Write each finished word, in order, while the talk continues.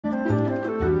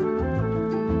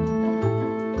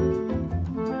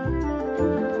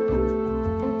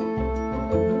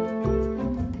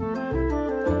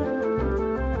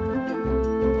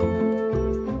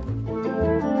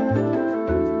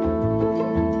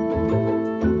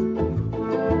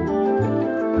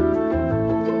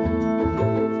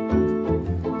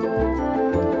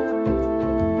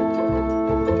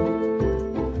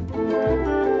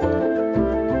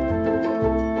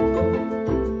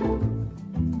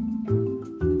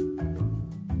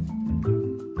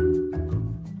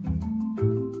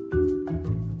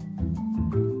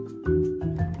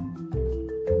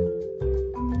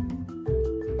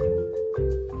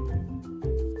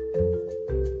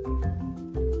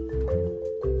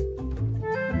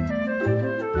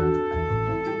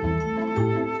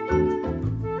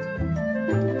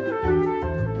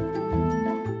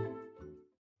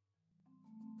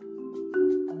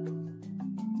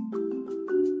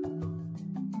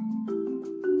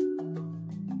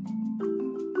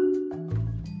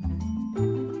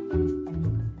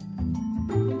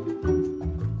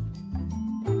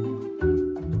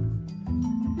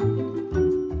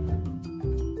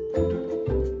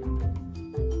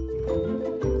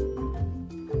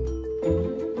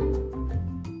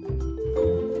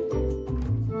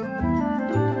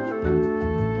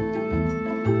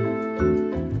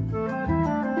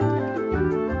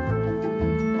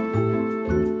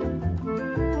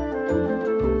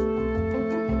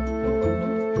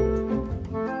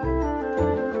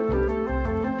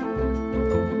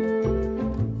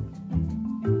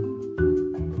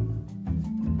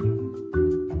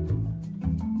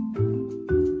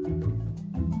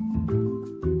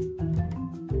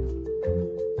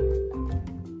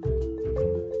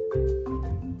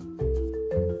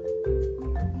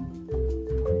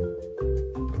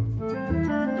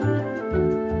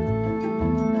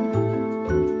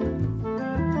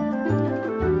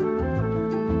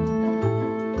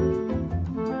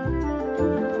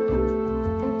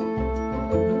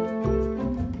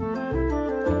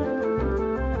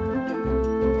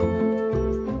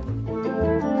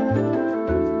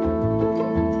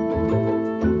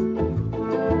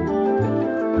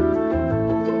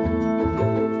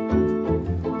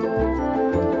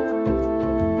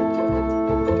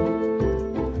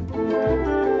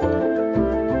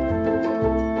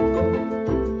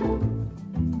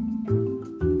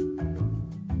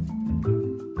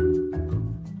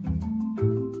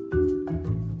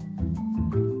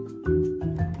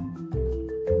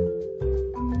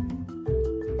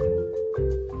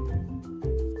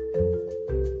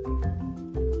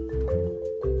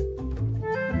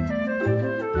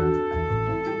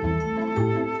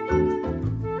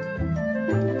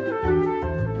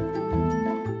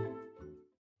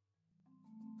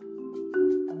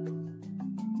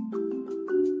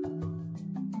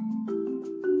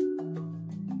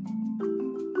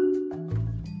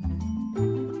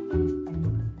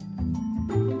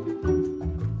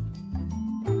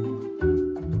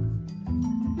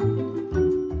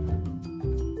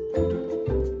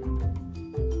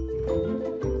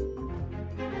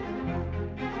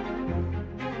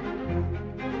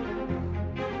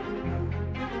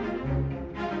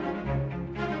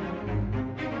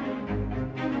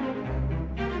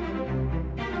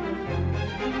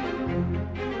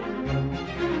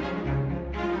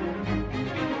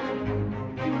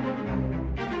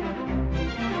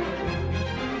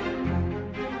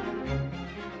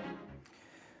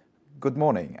Good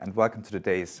morning and welcome to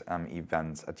today's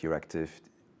event at Euractiv,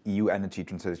 EU Energy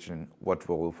Transition, What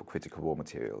Role for Critical Raw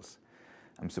Materials?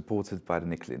 I'm supported by the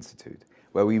Nickel Institute,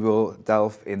 where we will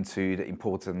delve into the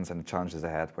importance and the challenges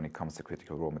ahead when it comes to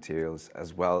critical raw materials,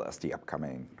 as well as the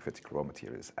upcoming Critical Raw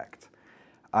Materials Act.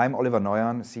 I'm Oliver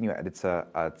Neuern, Senior Editor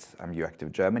at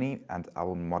Euractiv Germany, and I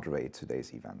will moderate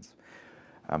today's event.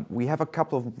 We have a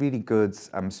couple of really good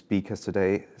speakers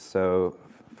today. So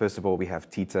first of all, we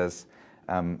have Titas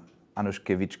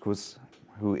Anushkevicius,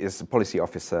 who is a Policy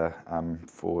Officer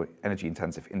for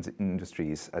Energy-Intensive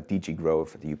Industries at DG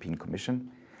Growth at the European Commission.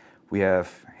 We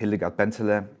have Hildegard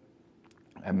Bentele,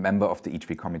 a member of the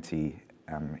E3 Committee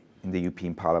in the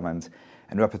European Parliament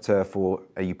and rapporteur for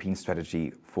a European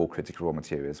strategy for critical raw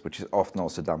materials, which is often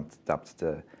also dubbed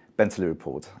the Bentele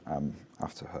report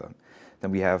after her.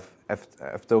 Then we have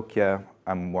Evdokia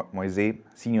Moise,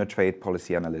 Senior Trade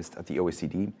Policy Analyst at the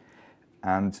OECD,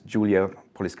 and Julia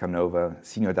Poliskanova,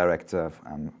 Senior Director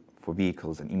for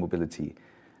Vehicles and E-Mobility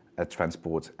at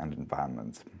Transport and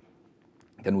Environment.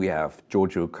 Then we have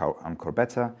Giorgio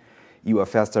Corbetta, EU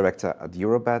Affairs Director at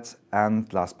Eurobat,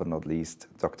 and last but not least,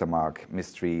 Dr. Mark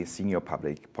Mistry, Senior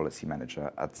Public Policy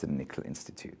Manager at the Nickel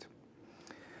Institute.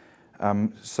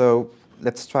 So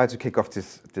let's try to kick off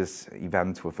this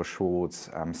event with a short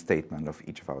statement of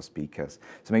each of our speakers.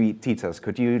 So maybe Titas,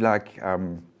 could you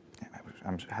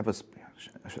have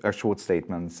a short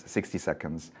statement, 60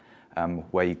 seconds,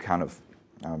 where you kind of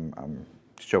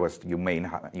show us your main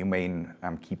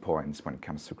key points when it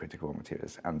comes to critical raw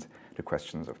materials and the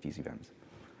questions of these events.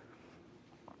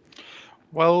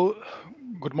 Well,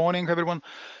 good morning, everyone.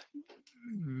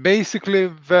 Basically,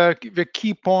 the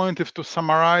key point, if to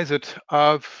summarize it,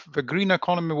 of the green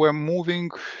economy we're moving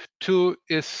to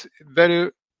is very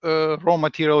raw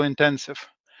material intensive.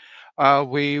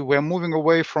 We're moving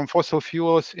away from fossil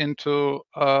fuels into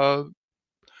raw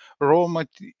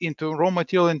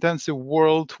material intensive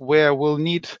world where we'll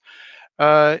need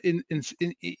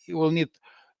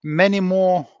many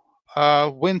more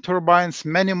wind turbines,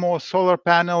 many more solar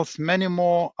panels, many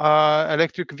more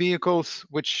electric vehicles,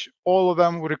 which all of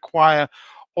them require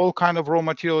all kind of raw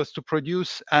materials to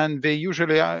produce, and they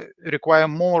usually require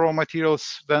more raw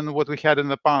materials than what we had in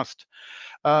the past.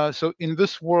 So in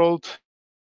this world,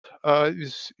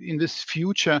 in this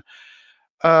future,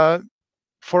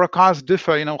 forecasts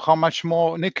differ, how much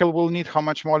more nickel we'll need, how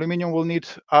much more aluminum we'll need,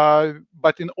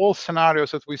 but in all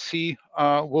scenarios that we see,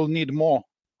 we'll need more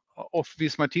of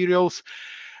these materials,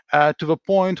 to the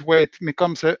point where it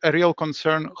becomes a real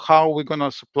concern how we're going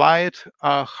to supply it,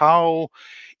 how,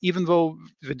 even though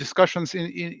the discussions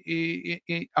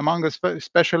among the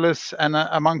specialists and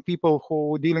among people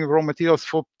who are dealing with raw materials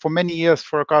for many years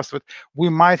forecast that we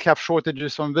might have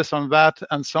shortages on this, on that,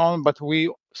 and so on, but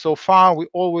so far we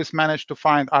always manage to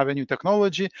find either new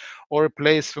technology or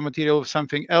replace the material with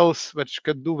something else which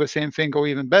could do the same thing or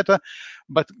even better.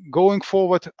 But going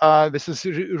forward, this is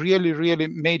really, really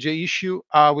major issue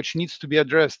which needs to be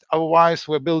addressed. Otherwise,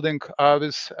 we're building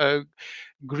this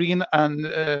green and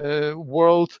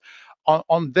world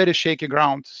on very shaky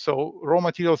ground. So raw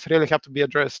materials really have to be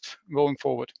addressed going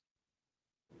forward.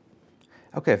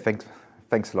 Okay, thanks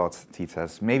a lot,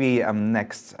 Titas. Maybe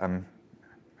next,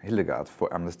 Hildegard,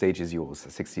 the stage is yours, a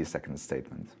 60-second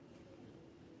statement.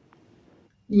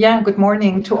 Yeah, good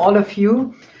morning to all of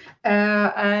you.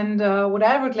 What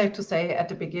I would like to say at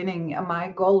the beginning,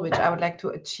 my goal, which I would like to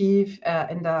achieve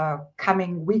in the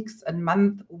coming weeks and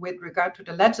months with regard to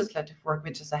the legislative work,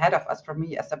 which is ahead of us for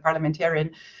me as a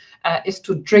parliamentarian, is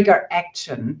to trigger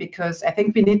action, because I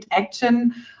think we need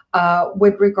action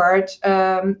with regard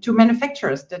to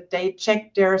manufacturers, that they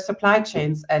check their supply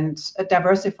chains and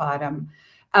diversify them.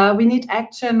 We need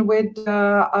action with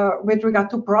regard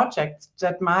to projects,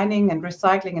 that mining and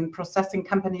recycling and processing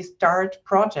companies start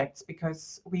projects,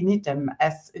 because we need them,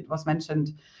 as it was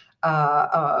mentioned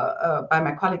by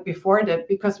my colleague before, that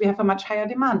because we have a much higher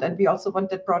demand, and we also want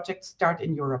that projects start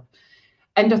in Europe.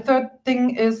 And the third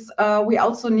thing is we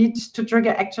also need to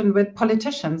trigger action with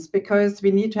politicians, because we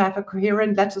need to have a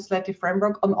coherent legislative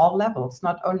framework on all levels,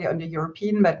 not only on the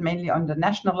European, but mainly on the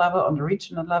national level, on the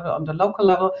regional level, on the local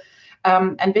level.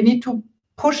 And we need to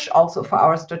push also for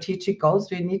our strategic goals.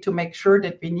 We need to make sure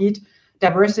that we need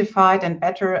diversified and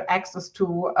better access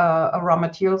to raw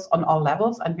materials on all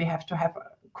levels, and we have to have a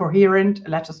coherent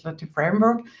legislative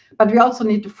framework. But we also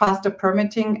need faster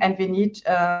permitting, and we need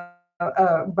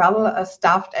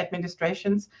well-staffed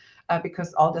administrations,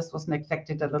 because all this was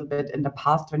neglected a little bit in the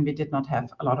past when we did not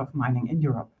have a lot of mining in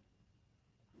Europe.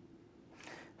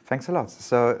 Thanks a lot.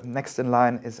 So next in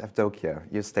line is Evdokia.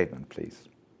 Your statement, please.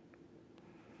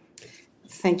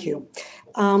 Thank you.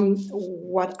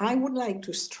 What I would like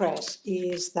to stress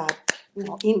is that,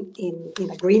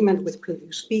 in agreement with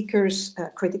previous speakers,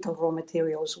 critical raw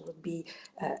materials will be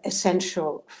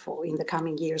essential in the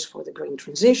coming years for the green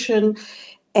transition.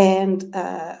 And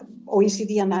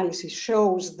OECD analysis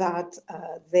shows that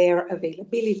their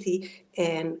availability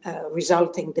and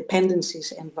resulting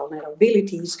dependencies and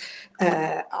vulnerabilities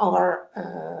are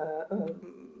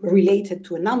related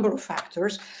to a number of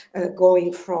factors,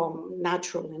 going from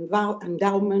natural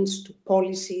endowments to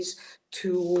policies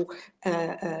to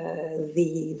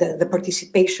the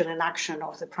participation and action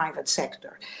of the private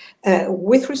sector.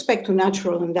 With respect to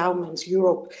natural endowments,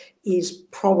 Europe is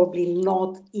probably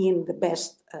not in the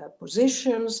best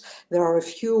positions. There are a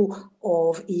few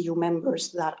of EU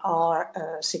members that are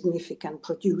significant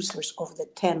producers of the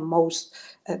 10 most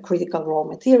critical raw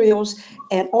materials.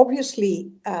 And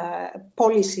obviously,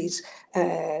 policies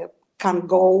can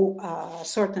go a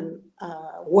certain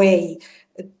way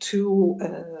to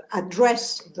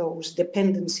address those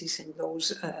dependencies and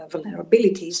those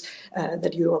vulnerabilities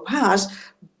that Europe has.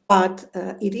 But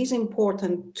it is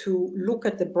important to look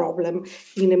at the problem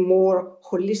in a more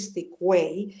holistic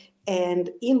way and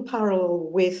in parallel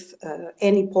with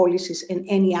any policies and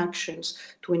any actions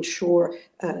to ensure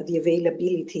the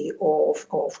availability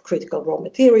of critical raw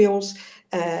materials.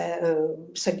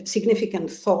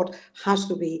 Significant thought has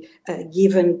to be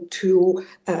given to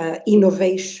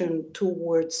innovation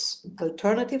towards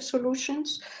alternative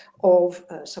solutions, of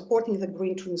supporting the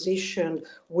green transition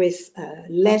with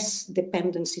less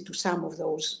dependency to some of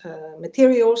those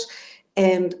materials,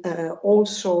 and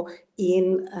also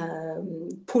in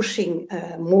pushing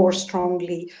more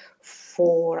strongly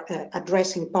for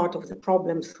addressing part of the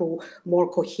problem through more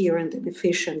coherent and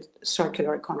efficient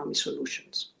circular economy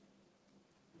solutions.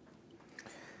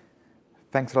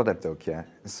 Thanks a lot, Evdokia.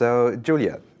 So,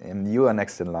 Julia, you are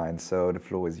next in line, so the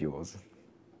floor is yours.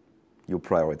 Your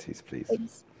priorities,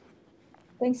 please.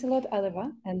 Thanks a lot,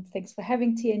 Oliver, and thanks for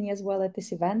having TNE as well at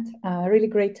this event. Really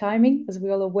great timing as we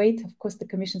all await, of course, the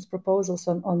Commission's proposals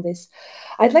on this.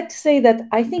 I'd like to say that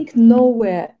I think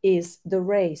nowhere is the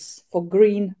race for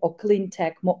green or clean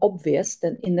tech more obvious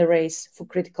than in the race for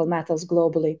critical metals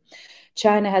globally.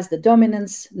 China has the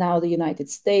dominance, now the United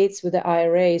States with the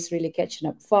IRA is really catching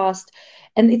up fast.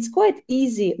 And it's quite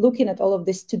easy looking at all of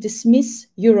this to dismiss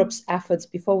Europe's efforts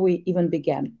before we even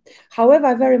began. However,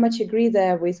 I very much agree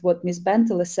there with what Ms.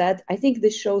 Bentele said. I think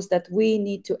this shows that we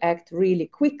need to act really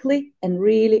quickly and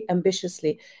really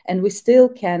ambitiously, and we still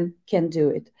can do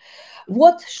it.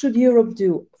 What should Europe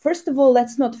do? First of all,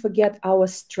 let's not forget our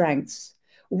strengths.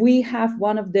 We have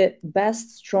one of the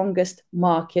best, strongest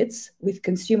markets with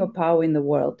consumer power in the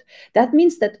world. That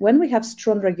means that when we have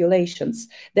strong regulations,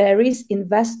 there is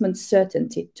investment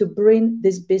certainty to bring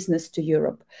this business to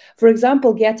Europe. For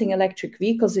example, getting electric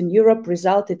vehicles in Europe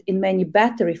resulted in many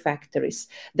battery factories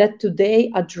that today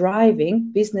are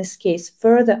driving business case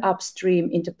further upstream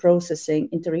into processing,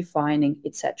 into refining,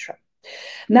 etc.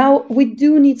 Now, we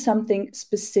do need something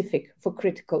specific for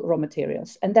critical raw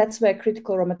materials, and that's where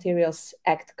Critical Raw Materials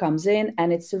Act comes in,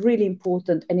 and it's really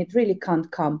important, and it really can't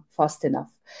come fast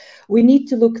enough. We need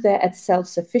to look there at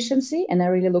self-sufficiency, and I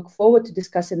really look forward to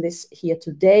discussing this here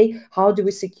today. How do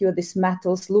we secure these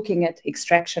metals, looking at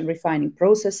extraction, refining,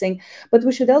 processing? But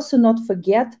we should also not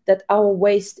forget that our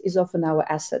waste is often our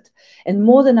asset. And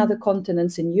more than other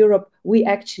continents in Europe, we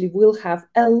actually will have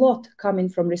a lot coming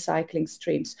from recycling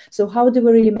streams. So how do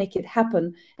we really make it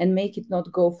happen and make it not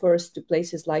go first to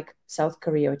places like South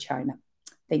Korea or China?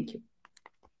 Thank you.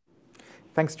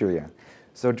 Thanks, Julia.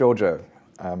 So, Giorgio,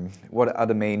 what are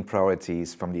the main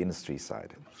priorities from the industry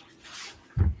side?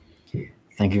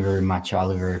 Thank you very much,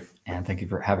 Oliver, and thank you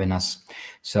for having us.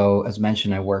 So, as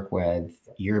mentioned, I work with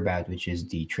Euractiv, which is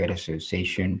the trade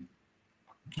association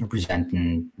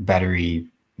representing battery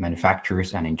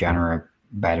manufacturers and, in general,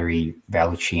 battery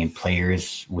value chain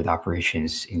players with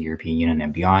operations in the European Union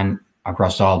and beyond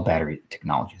across all battery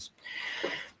technologies.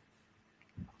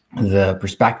 The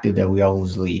perspective that we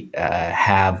always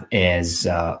have is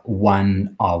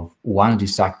one of the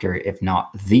sector, if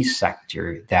not the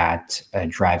sector, that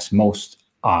drives most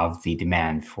of the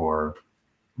demand for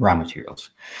raw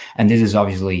materials. And this is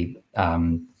obviously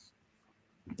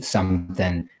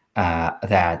something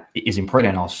that is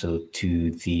important also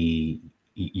to the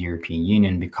European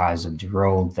Union because of the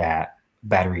role that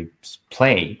batteries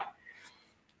play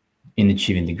in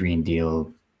achieving the Green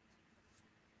Deal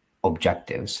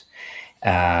objectives.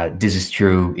 This is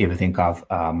true if you think of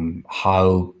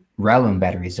how relevant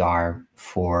batteries are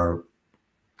for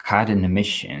cutting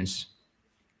emissions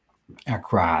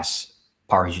across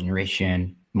power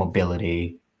generation,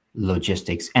 mobility,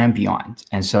 logistics, and beyond.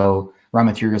 And so raw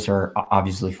materials are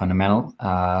obviously fundamental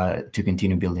to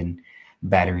continue building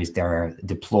batteries that are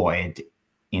deployed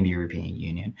in the European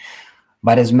Union.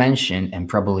 But as mentioned, and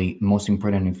probably most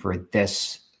importantly for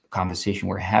this conversation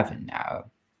we're having now,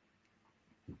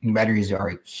 batteries are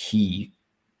a key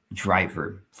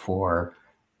driver for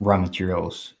raw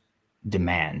materials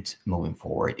demand moving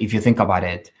forward. If you think about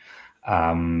it,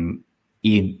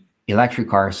 electric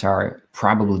cars are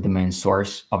probably the main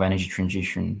source of energy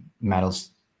transition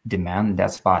metals demand.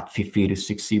 That's about 50 to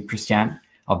 60%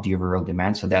 of the overall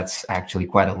demand. So that's actually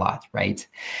quite a lot, right?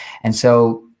 And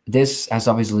so this has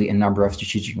obviously a number of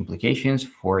strategic implications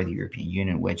for the European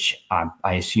Union, which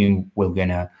I assume we're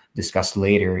gonna discuss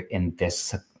later in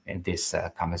this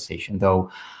conversation.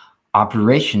 Though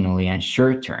operationally and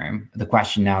short term, the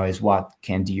question now is, what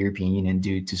can the European Union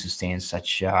do to sustain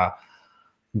such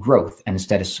growth and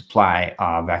instead of supply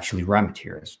of actually raw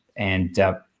materials? And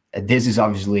this is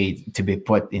obviously to be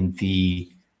put in the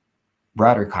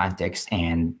broader context,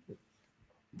 and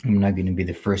I'm not going to be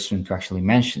the first one to actually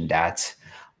mention that,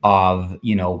 of,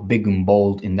 you know, big and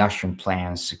bold industrial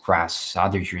plans across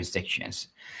other jurisdictions.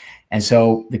 And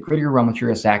so the Critical Raw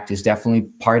Materials Act is definitely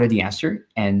part of the answer,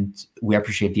 and we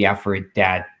appreciate the effort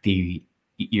that the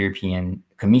European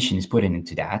Commission is putting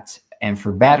into that. And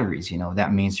for batteries, you know,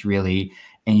 that means really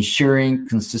ensuring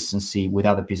consistency with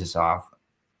other pieces of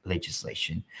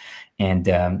legislation. And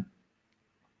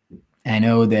I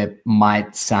know that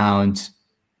might sound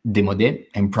démodé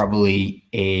and probably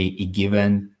a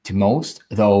given to most,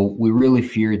 though we really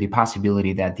fear the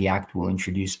possibility that the act will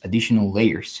introduce additional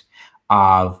layers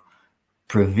of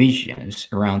provisions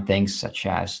around things such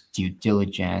as due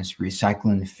diligence,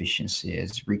 recycling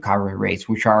efficiencies, recovery rates,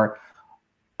 which are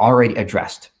already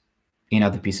addressed in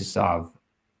other pieces of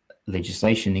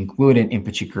legislation, including in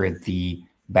particular the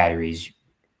batteries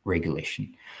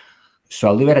regulation. So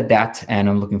I'll leave it at that, and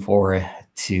I'm looking forward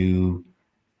to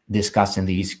discussing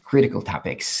these critical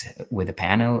topics with the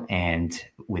panel and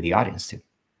with the audience too.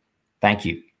 Thank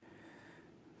you.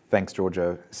 Thanks,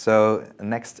 Giorgio. So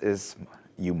next is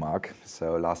you, Mark.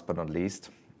 So last but not least,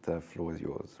 the floor is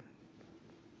yours.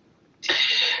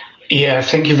 Yeah,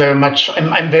 thank you very much.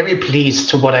 I'm very pleased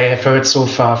to what I have heard so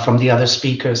far from the other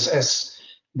speakers, as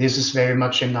this is very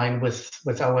much in line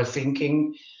with our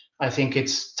thinking. I think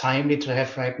it's timely to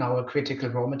have right now a Critical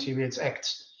Raw Materials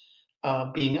Act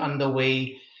being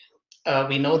underway.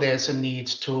 We know there's a need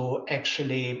to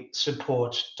actually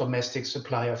support domestic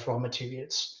supply of raw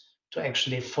materials, to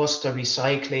actually foster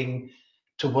recycling,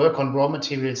 to work on raw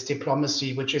materials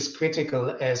diplomacy, which is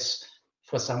critical, as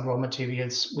for some raw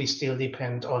materials, we still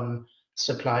depend on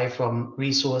supply from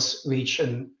resource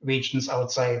regions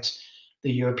outside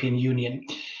the European Union.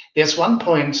 There's one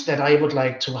point that I would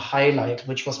like to highlight,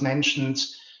 which was mentioned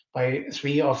by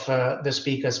three of the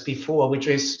speakers before, which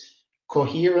is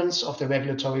coherence of the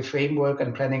regulatory framework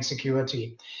and planning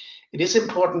security. It is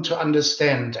important to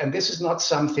understand, and this is not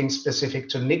something specific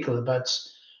to nickel, but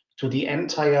to the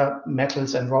entire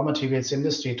metals and raw materials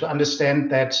industry, to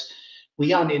understand that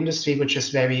we are an industry which is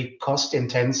very cost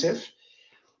intensive.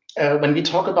 When we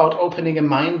talk about opening a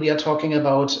mine, we are talking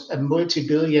about a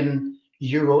multi-billion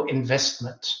euro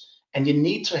investment. And you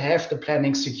need to have the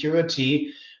planning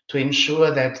security to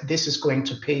ensure that this is going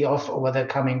to pay off over the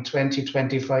coming 20,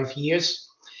 25 years.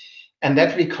 And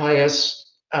that requires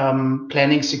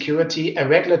planning security, a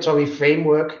regulatory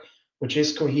framework which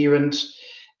is coherent.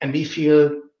 And we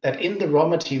feel that in the Raw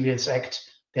Materials Act,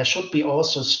 there should be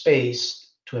also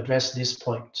space to address this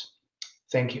point.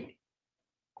 Thank you.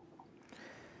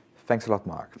 Thanks a lot,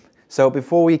 Mark. So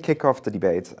before we kick off the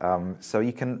debate, so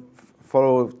you can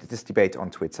follow this debate on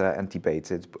Twitter and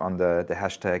debate it on the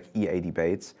hashtag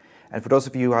EADebates. And for those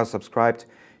of you who are subscribed,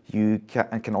 you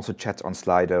can also chat on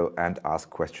Slido and ask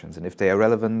questions. And if they are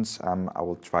relevant, I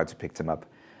will try to pick them up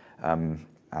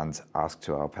and ask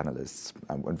to our panelists.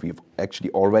 And we've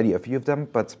actually already a few of them,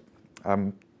 but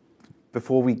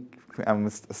before we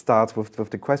start with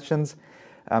the questions,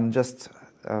 just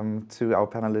to our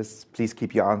panelists, please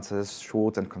keep your answers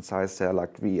short and concise. There are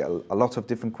like a lot of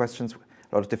different questions,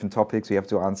 a lot of different topics we have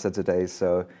to answer today,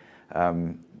 so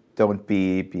don't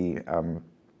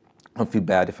feel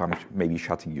bad if I'm maybe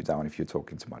shutting you down if you're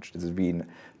talking too much. This has been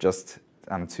just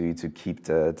to keep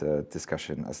the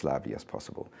discussion as lively as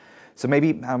possible. So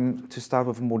maybe to start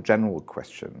with a more general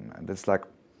question, and it's like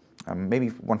maybe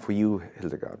one for you,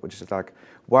 Hildegard, which is like,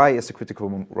 why is a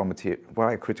critical raw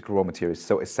material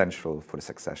so essential for the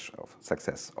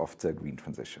success of the green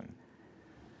transition?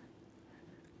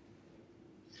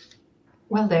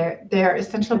 Well, they're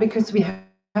essential because we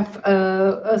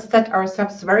have set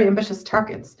ourselves very ambitious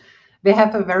targets. We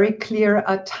have a very clear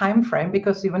time frame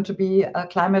because we want to be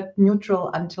climate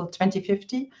neutral until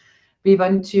 2050. We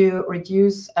want to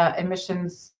reduce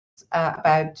emissions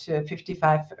about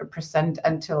 55%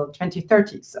 until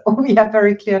 2030. So we have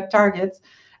very clear targets.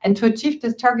 And to achieve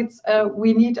these targets,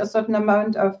 we need a certain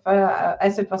amount of,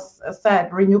 as it was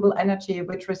said, renewable energy,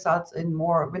 which results in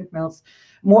more windmills,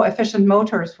 more efficient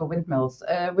motors for windmills,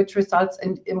 which results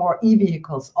in more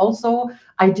e-vehicles. Also,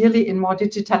 ideally, in more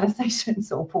digitalization,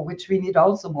 so for which we need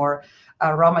also more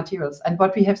raw materials. And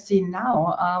what we have seen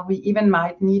now, we even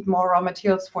might need more raw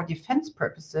materials for defense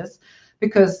purposes,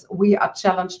 because we are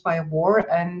challenged by a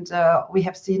war, and we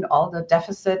have seen all the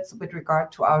deficits with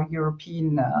regard to our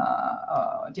European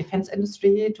defense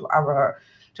industry, to our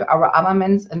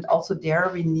armaments, and also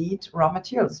there we need raw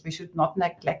materials. We should not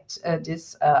neglect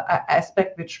this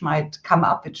aspect, which might come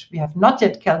up, which we have not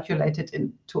yet calculated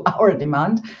into our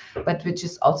demand, but which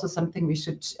is also something we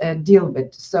should deal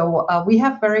with. So we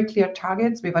have very clear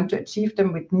targets. We want to achieve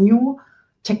them with new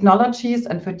technologies,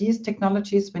 and for these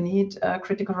technologies we need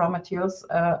critical raw materials,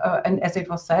 and as it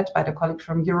was said by the colleague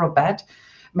from Euractiv,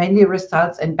 mainly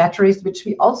results in batteries, which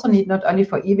we also need not only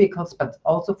for e-vehicles but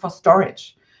also for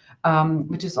storage,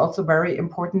 which is also very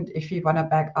important if we want to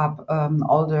back up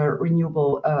all the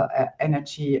renewable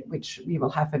energy which we will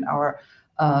have in our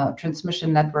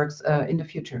transmission networks in the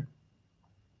future.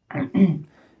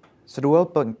 So the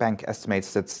World Bank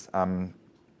estimates that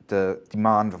the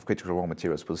demand of critical raw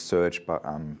materials will surge by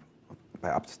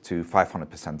up to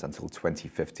 500% until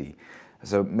 2050.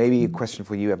 So maybe a question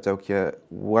for you, Evdokia: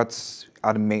 what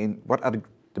are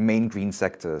the main green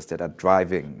sectors that are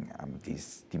driving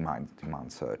these demand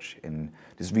surge in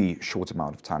this really short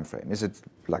amount of time frame? Is it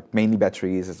like mainly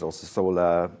batteries? Is it also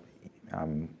solar?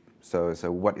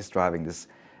 So what is driving this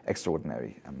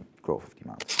extraordinary growth of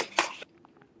demand?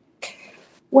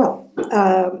 Well,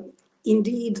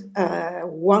 indeed,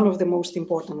 one of the most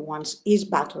important ones is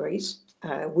batteries.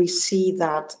 We see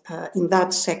that in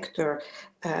that sector,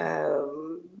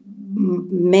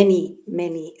 many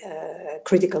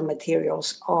critical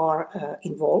materials are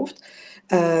involved.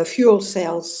 Fuel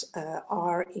cells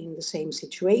are in the same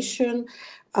situation.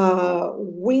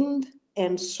 Wind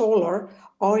and solar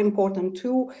are important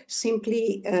too.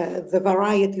 Simply the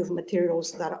variety of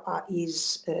materials that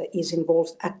is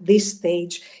involved at this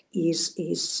stage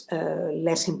is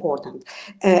less important.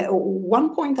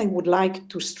 One point I would like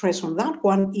to stress on that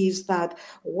one is that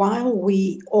while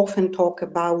we often talk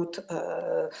about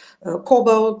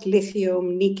cobalt,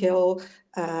 lithium, nickel,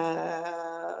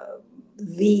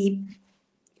 the,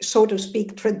 so to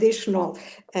speak, traditional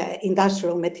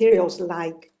industrial materials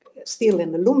like steel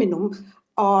and aluminum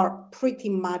are pretty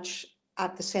much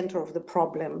at the center of the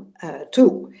problem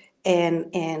too,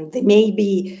 and they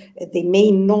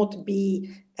may not be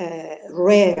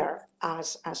rare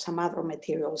as some other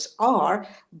materials are,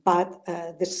 but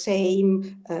the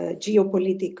same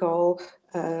geopolitical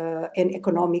and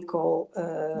economical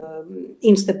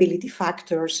instability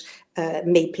factors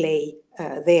may play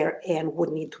there and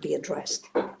would need to be addressed.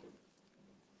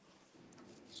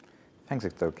 Thanks,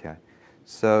 Evdokia.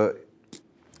 So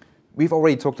we've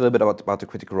already talked a little bit about the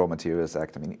Critical Raw Materials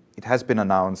Act. I mean, it has been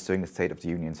announced during the State of the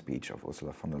Union speech of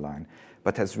Ursula von der Leyen,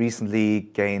 but has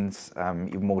recently gained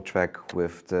even more track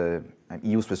with the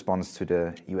EU's response to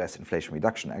the US Inflation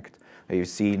Reduction Act, where you've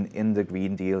seen in the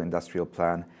Green Deal industrial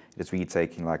plan, it is really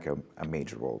taking like a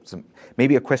major role. So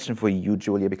maybe a question for you,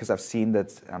 Julia, because I've seen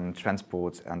that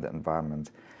transport and the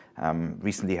environment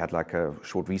recently had like a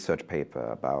short research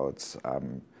paper about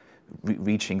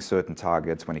reaching certain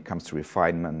targets when it comes to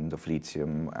refinement of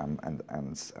lithium and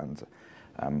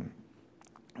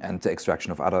the extraction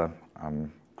of other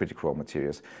critical raw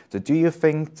materials. So do you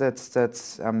think that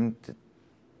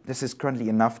this is currently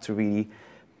enough to really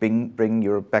bring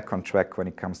Europe back on track when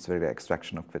it comes to the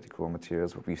extraction of critical raw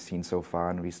materials, what we've seen so far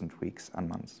in recent weeks and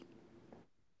months?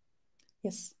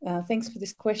 Yes, thanks for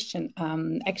this question.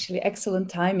 Actually, excellent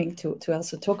timing to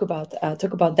also talk about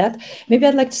that. Maybe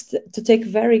I'd like to take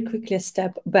very quickly a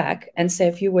step back and say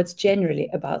a few words generally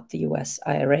about the US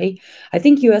IRA. I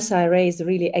think US IRA is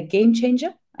really a game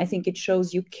changer. I think it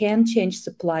shows you can change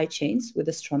supply chains with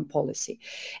a strong policy.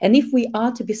 And if we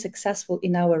are to be successful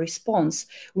in our response,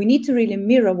 we need to really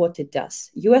mirror what it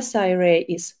does. US IRA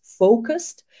is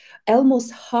focused.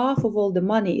 Almost half of all the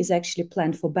money is actually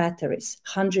planned for batteries,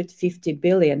 150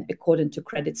 billion, according to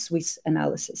Credit Suisse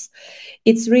analysis.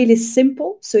 It's really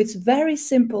simple. So it's very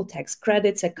simple tax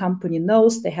credits. A company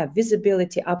knows they have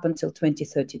visibility up until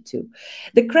 2032.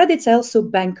 The credits are also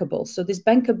bankable. So this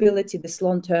bankability, this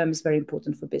long term, is very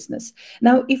important for business.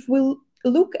 Now, if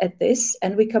look at this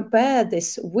and we compare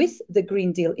this with the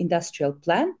Green Deal Industrial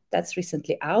Plan that's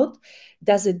recently out,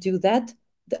 does it do that?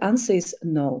 The answer is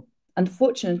no.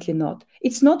 Unfortunately not.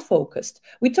 It's not focused.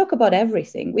 We talk about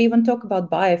everything. We even talk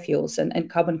about biofuels and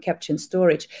carbon capture and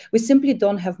storage. We simply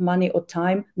don't have money or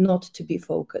time not to be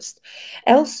focused.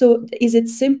 Also, is it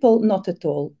simple? Not at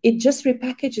all. It just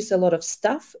repackages a lot of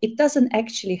stuff. It doesn't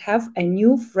actually have a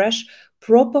new, fresh,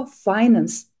 proper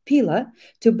finance pillar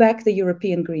to back the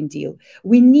European Green Deal.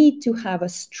 We need to have a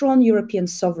strong European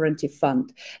sovereignty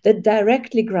fund that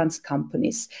directly grants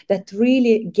companies, that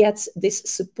really gets this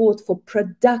support for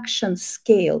production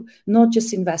scale, not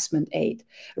just investment aid,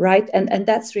 right? And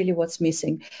that's really what's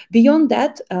missing. Beyond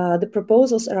that, the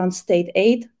proposals around state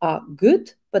aid are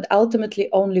good, but ultimately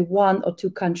only 1 or 2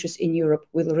 countries in Europe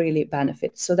will really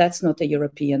benefit. So that's not a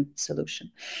European solution.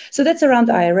 So that's around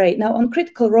IRA. Now, on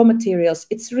critical raw materials,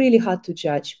 it's really hard to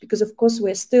judge because, of course,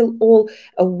 we're still all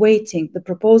awaiting the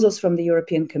proposals from the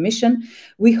European Commission.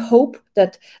 We hope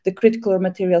that the Critical Raw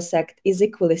Materials Act is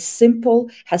equally simple,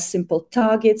 has simple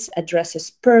targets,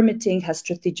 addresses permitting, has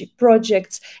strategic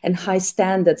projects and high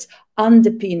standards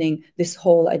underpinning this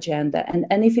whole agenda.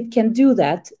 And if it can do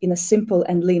that in a simple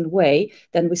and lean way,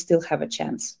 then we still have a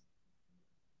chance.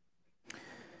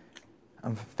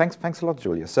 Thanks a lot,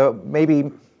 Julia. So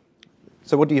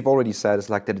what you've already said is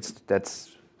like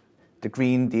that's the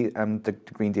Green Deal, the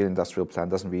Green Deal Industrial Plan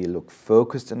doesn't really look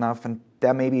focused enough, and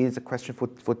there maybe is a question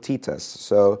for TITAS.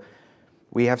 So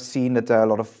we have seen that there are a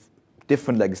lot of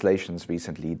different legislations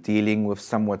recently dealing with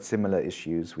somewhat similar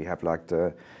issues. We have like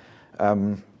the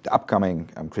upcoming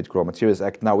Critical Raw Materials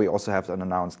Act. Now we also have an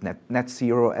announced Net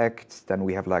Zero Act. Then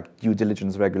we have like due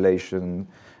diligence regulation,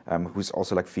 who's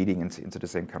also like feeding into the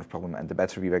same kind of problem, and the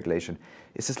battery regulation.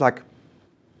 Is this like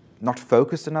not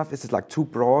focused enough? Is it like too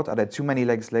broad? Are there too many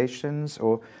legislations?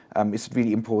 Or is it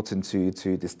really important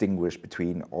to distinguish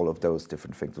between all of those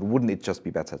different things? Or wouldn't it just be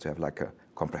better to have like a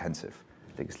comprehensive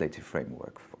legislative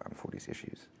framework for these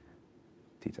issues?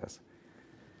 TITAS.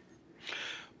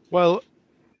 Well,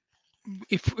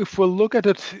 if we look at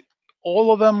it,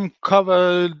 all of them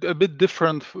cover a bit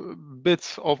different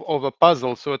bits of a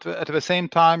puzzle. So at the same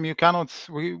time, you cannot,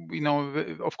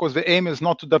 of course, the aim is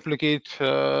not to duplicate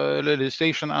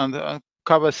legislation and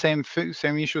cover same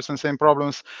issues and same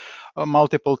problems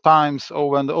multiple times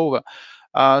over and over.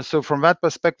 So from that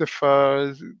perspective,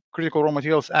 Critical Raw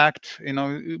Materials Act,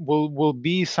 will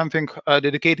be something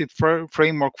dedicated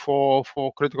framework for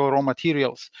critical raw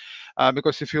materials,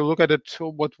 because if you look at it,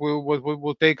 what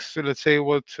will take, so let's say,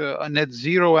 what a Net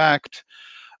Zero Act,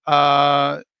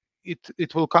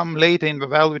 it will come later in the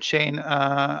value chain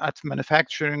at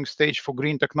manufacturing stage for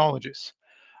green technologies.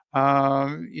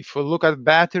 If we look at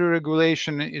battery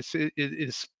regulation,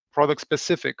 it's product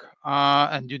specific,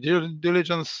 and due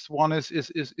diligence one is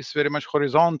very much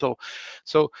horizontal.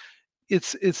 So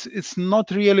it's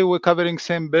not really we're covering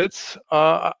same bits.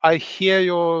 I hear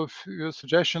your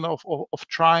suggestion of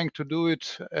trying to do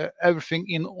it everything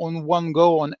on one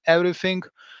go on everything.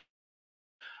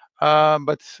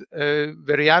 But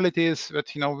the reality is that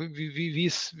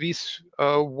these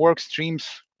work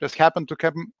streams just happen to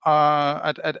come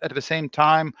at the same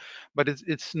time, but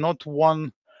it's not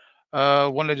one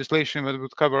legislation that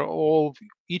would cover all.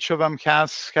 Each of them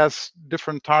has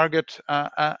different target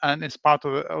and is part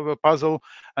of a puzzle.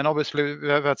 And obviously,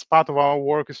 that's part of our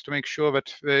work, is to make sure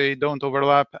that they don't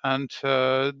overlap and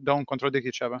don't contradict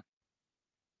each other.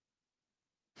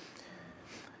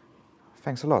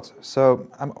 Thanks a lot. So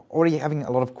I'm already having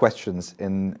a lot of questions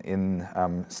in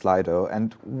Slido,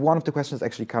 and one of the questions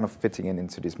actually kind of fitting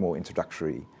into this more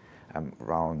introductory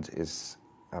round is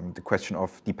the question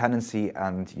of dependency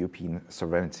and European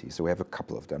sovereignty. So we have a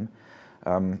couple of them,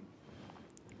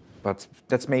 but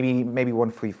that's maybe one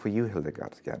for you,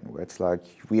 Hildegard, again, where it's like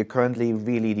we are currently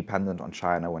really dependent on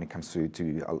China when it comes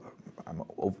to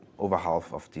over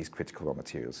half of these critical raw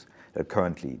materials that are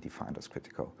currently defined as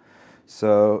critical.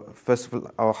 So first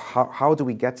of all, how did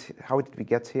we get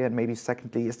here? And maybe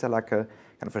secondly, is there like a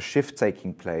kind of a shift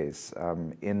taking place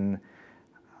in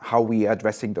how we are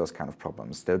addressing those kind of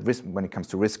problems? The risk when it comes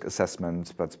to risk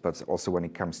assessment, but also when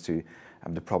it comes to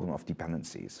the problem of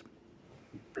dependencies.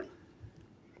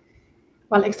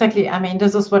 Well, exactly. I mean,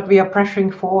 this is what we are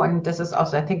pressuring for, and this is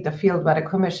also, I think, the field where the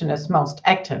Commission is most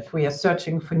active. We are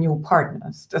searching for new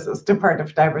partners. This is the part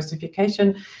of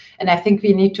diversification, and I think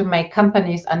we need to make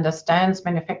companies understand,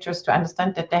 manufacturers to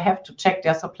understand that they have to check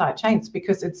their supply chains,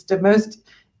 because it's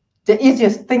the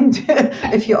easiest thing to,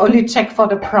 if you only check for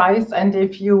the price and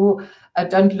if you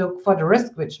don't look for the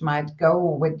risk which might go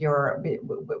with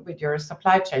your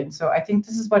supply chain. So I think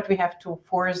this is what we have to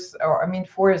force, or I mean,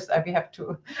 we have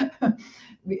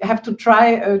we have to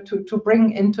try to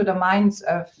bring into the minds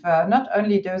of not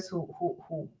only those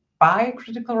who buy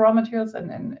critical raw materials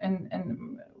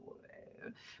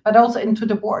but also into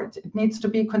the board. It needs to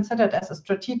be considered as a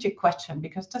strategic question,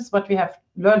 because this is what we have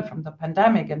learned from the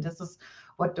pandemic, and this is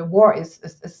what the war is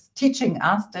teaching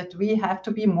us, that we have to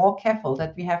be more careful,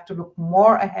 that we have to look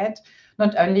more ahead,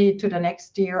 not only to the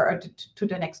next year or to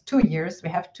the next 2 years. We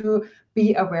have to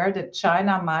be aware that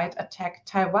China might attack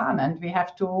Taiwan, and we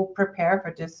have to prepare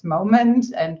for this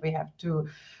moment, and we have to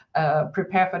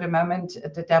prepare for the moment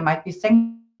that there might be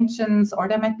sanctions, or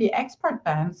there might be export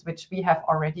bans, which we have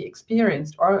already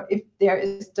experienced, or if there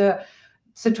is the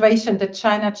situation that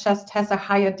China just has a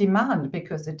higher demand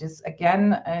because it is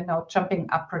again jumping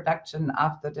up production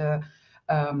after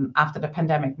the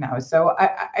pandemic now. So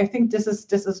I think this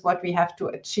is what we have to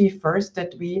achieve first,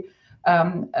 that we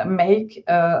make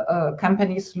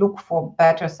companies look for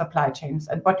better supply chains.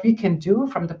 And what we can do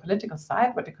from the political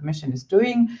side, what the Commission is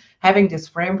doing, having this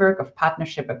framework of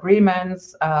partnership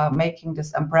agreements, making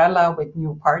this umbrella with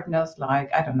new partners like,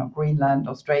 I don't know, Greenland,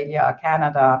 Australia,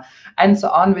 Canada, and so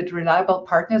on, with reliable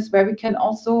partners, where we can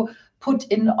also put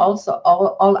in also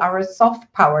all our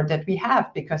soft power that we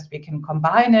have, because we can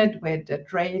combine it with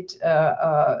trade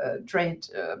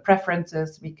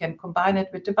preferences, we can combine it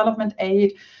with development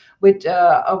aid, with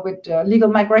legal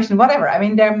migration, whatever. I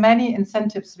mean, there are many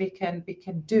incentives we can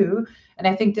do, and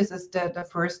I think this is the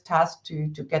first task to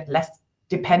get less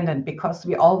dependent, because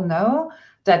we all know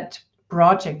that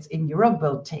projects in Europe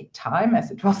will take time,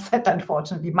 as it was said,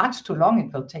 unfortunately, much too long.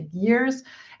 It will take years,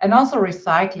 and also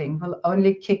recycling will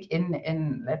only kick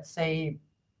in let's say,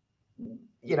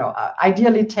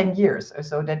 ideally 10 years or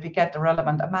so, that we get the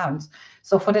relevant amounts.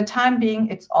 So for the time being,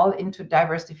 it's all into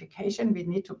diversification. We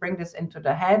need to bring this into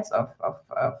the heads of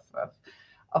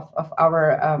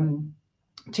our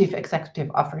chief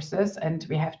executive officers, and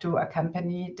we have to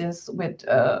accompany this with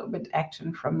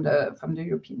action from the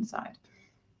European side.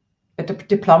 But the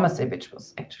diplomacy, which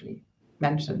was actually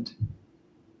mentioned.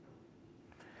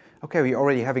 Okay, we're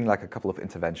already having like a couple of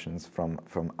interventions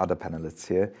from other panelists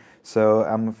here.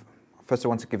 So first I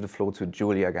want to give the floor to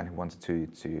Julia again, who wanted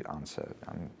to answer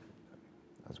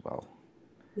as well.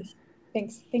 Yes.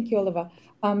 Thanks. Thank you, Oliver.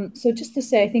 So just to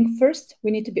say, I think first we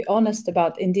need to be honest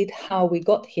about indeed how we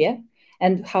got here.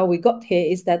 And how we got here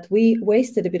is that we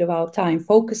wasted a bit of our time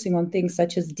focusing on things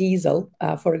such as diesel,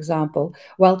 for example,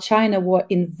 while China were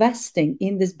investing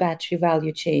in this battery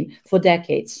value chain for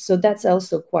decades. So that's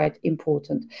also quite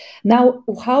important. Now,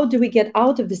 how do we get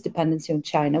out of this dependency on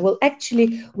China? Well,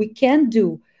 actually, we can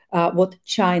do what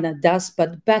China does,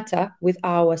 but better with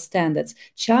our standards.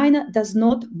 China does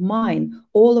not mine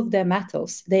all of their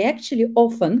metals. They actually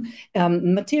often,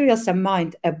 materials are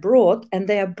mined abroad, and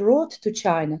they are brought to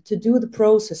China to do the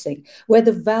processing, where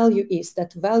the value is,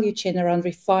 that value chain around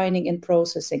refining and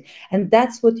processing. And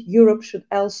that's what Europe should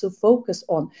also focus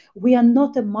on. We are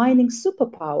not a mining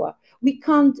superpower. We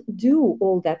can't do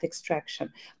all that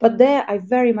extraction. But there, I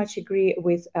very much agree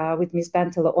with Ms.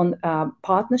 Benteler on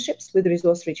partnerships with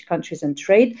resource-rich countries and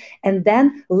trade. And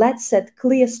then let's set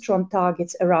clear, strong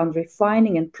targets around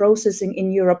refining and processing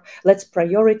in Europe. Let's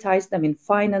prioritize them in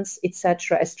finance,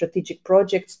 etc., as strategic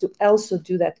projects to also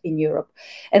do that in Europe.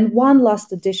 And one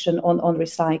last addition on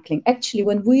recycling. Actually,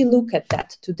 when we look at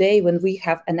that today, when we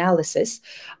have analysis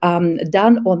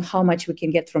done on how much we can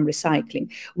get from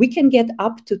recycling, we can get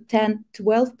up to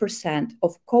 10–12%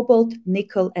 of cobalt,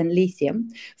 nickel, and lithium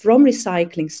from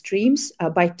recycling streams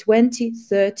by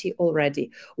 2030 already.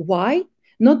 Why?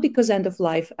 Not because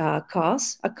end-of-life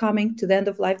cars are coming to the end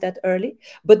of life that early,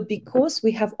 but because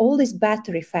we have all these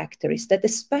battery factories that,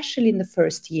 especially in the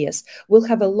first years, will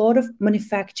have a lot of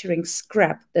manufacturing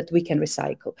scrap that we can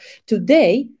recycle.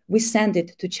 Today, we send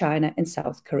it to China and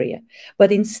South Korea.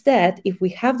 But instead, if we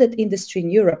have that industry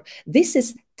in Europe, this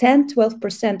is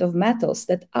 10–12% of metals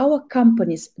that our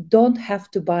companies don't have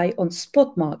to buy on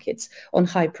spot markets on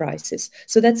high prices.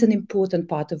 So that's an important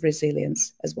part of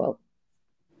resilience as well.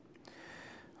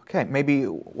 Okay, maybe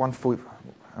one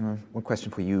question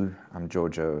for you,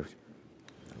 Giorgio.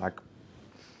 Like,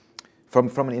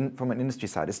 from an industry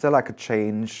side, is there like a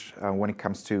change when it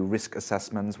comes to risk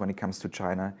assessments, when it comes to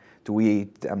China? Do we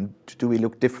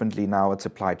look differently now at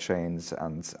supply chains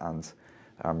and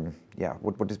yeah,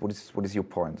 what is your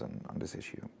point on this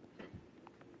issue?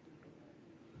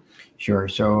 Sure.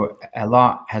 So a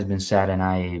lot has been said, and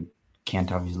I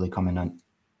can't obviously comment on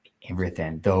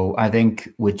everything. Though I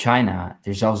think with China,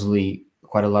 there's obviously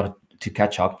quite a lot to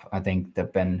catch up. I think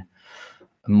they've been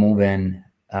moving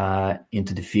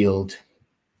into the field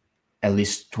at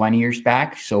least 20 years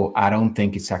back. So I don't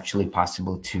think it's actually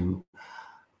possible to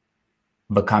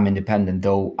become independent,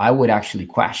 though I would actually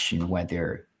question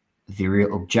whether the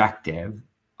real objective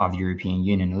of the European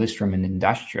Union, at least from an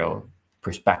industrial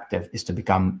perspective, is to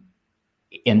become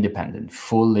independent,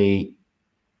 fully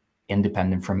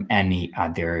independent from any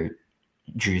other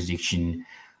jurisdiction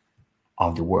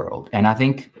of the world. And I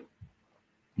think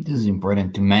this is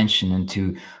important to mention and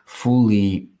to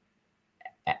fully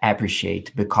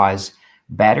appreciate, because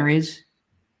batteries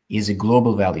is a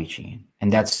global value chain,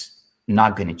 and that's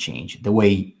not going to change. The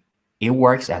way it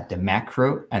works at the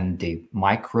macro and the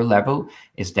micro level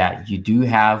is that you do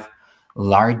have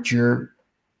larger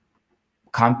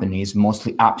companies,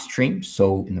 mostly upstream,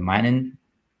 so in the mining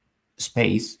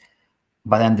space,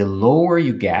 but then the lower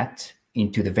you get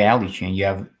into the value chain, you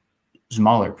have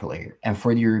smaller player. And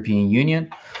for the European Union,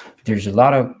 there's a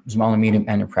lot of small and medium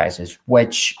enterprises,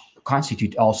 which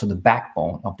constitute also the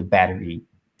backbone of the battery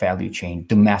value chain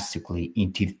domestically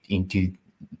into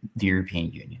the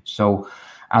European Union. So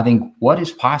I think what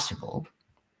is possible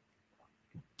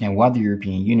and what the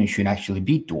European Union should actually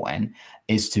be doing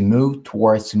is to move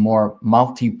towards a more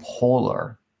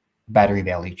multipolar battery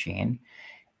value chain,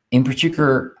 in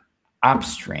particular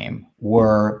upstream,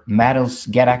 where metals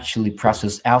get actually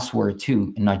processed elsewhere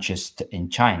too, not just in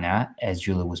China, as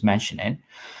Julia was mentioning.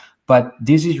 But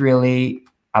this is really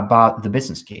about the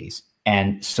business case.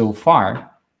 And so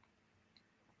far,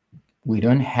 we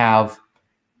don't have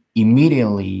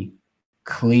immediately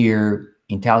clear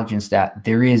intelligence that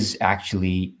there is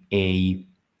actually a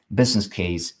business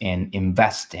case in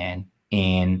investing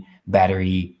in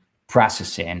battery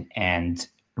processing and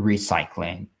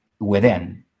recycling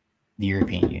within the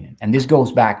European Union. And this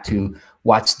goes back to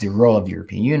what's the role of the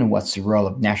European Union, what's the role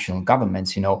of national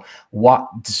governments, you know, what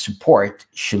the support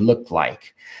should look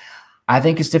like. I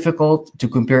think it's difficult to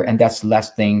compare, and that's the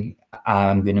last thing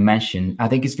I'm going to mention. I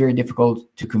think it's very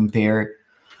difficult to compare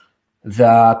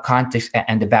the context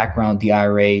and the background the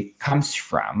IRA comes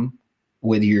from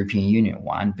with the European Union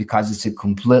one, because it's a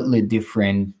completely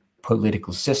different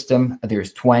political system.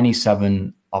 There's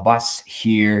 27 of us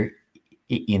here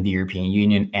in the European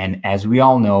Union. And as we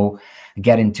all know,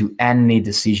 getting to any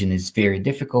decision is very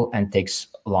difficult and takes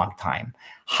a long time.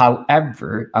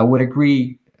 However, I would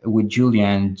agree with Julia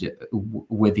and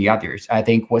with the others. I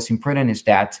think what's important is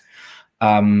that,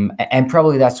 and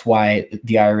probably that's why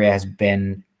the IRA has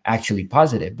been actually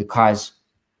positive, because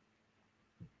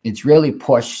it's really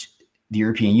pushed the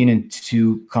European Union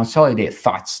to consolidate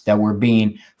thoughts that were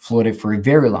being floated for a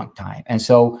very long time. And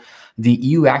so the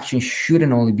EU action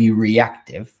shouldn't only be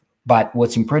reactive, but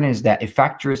what's important is that it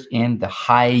factors in the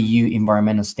high EU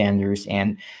environmental standards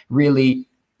and really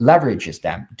leverages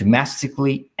them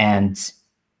domestically and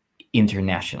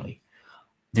internationally.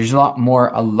 There's a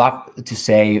lot to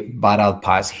say, but I'll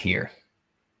pause here.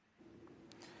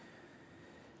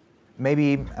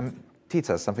 Maybe,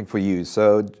 Tita, something for you.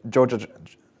 So Georgia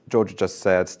just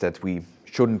said that we're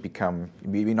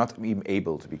not even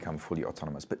able to become fully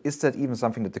autonomous. But is that even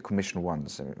something that the Commission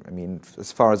wants? I mean,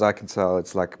 as far as I can tell,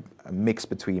 it's like a mix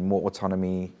between more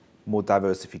autonomy, more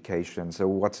diversification. So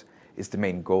what is the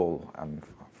main goal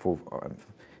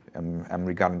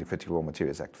regarding the Critical Raw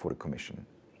Materials Act for the Commission?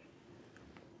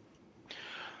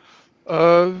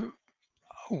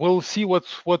 We'll see what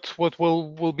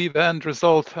will be the end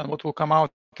result and what will come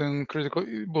out in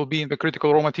the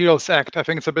Critical Raw Materials Act. I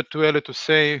think it's a bit too early to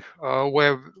say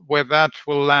where that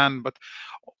will land, but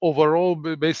overall,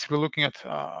 basically looking at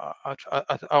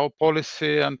our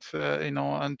policy and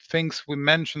and things we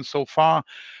mentioned so far,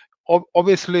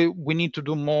 obviously we need to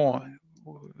do more.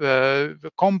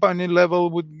 The company level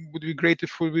would be great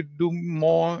if we would do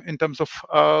more in terms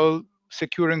of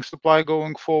securing supply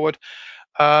going forward.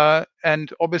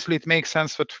 And obviously it makes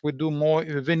sense that we do more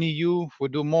within EU, we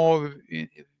do more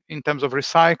in terms of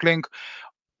recycling.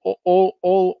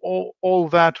 All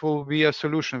that will be a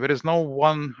solution. There is no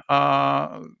one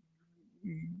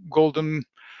golden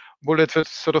bullet that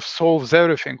sort of solves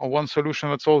everything, or one solution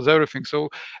that solves everything. So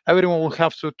everyone will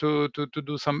have to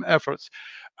do some efforts.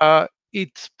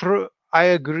 I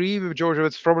agree with Georgia.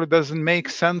 It probably doesn't make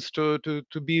sense to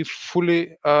be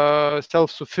fully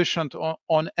self-sufficient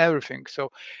on everything.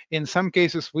 So in some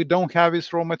cases, we don't have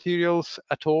these raw materials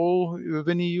at all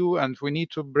within EU, and we need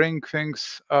to bring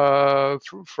things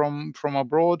from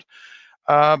abroad.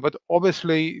 But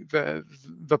obviously,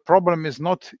 the problem is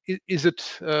not, is it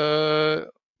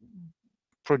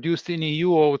produced in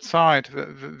EU or outside,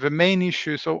 the main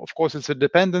issue, so of course, it's a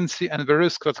dependency and the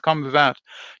risk that come with that.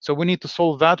 So we need to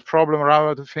solve that problem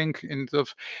rather to think in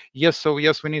of yes,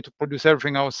 we need to produce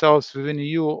everything ourselves within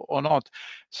EU or not.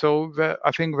 So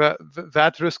I think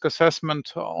that risk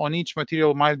assessment on each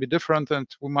material might be different, and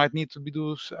we might need to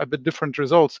do a bit different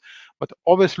results. But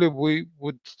obviously, we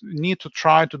would need to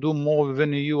try to do more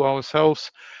within EU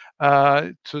ourselves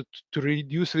to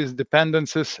reduce these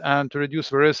dependencies and to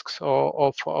reduce the risks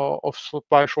of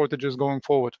supply shortages going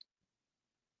forward.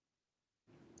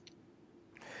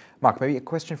 Mark, maybe a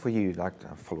question for you, like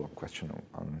a follow-up question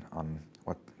on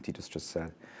what Titus just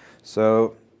said.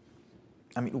 So,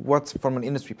 I mean, what's from an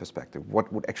industry perspective,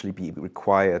 what would actually be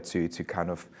required to kind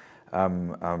of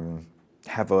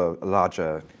have a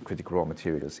larger critical raw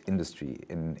materials industry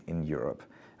in Europe?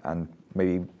 And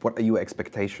maybe what are your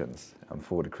expectations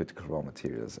for the Critical Raw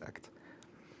Materials Act?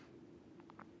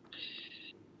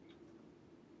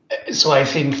 So I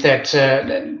think that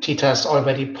Titus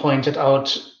already pointed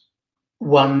out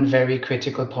one very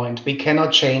critical point. We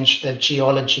cannot change the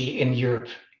geology in Europe.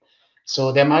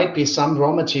 So there might be some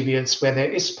raw materials where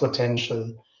there is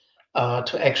potential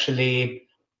to actually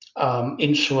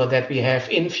ensure that we have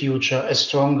in future a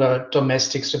stronger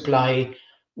domestic supply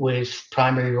with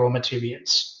primary raw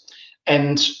materials.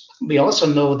 And we also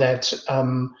know that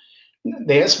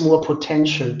there's more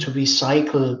potential to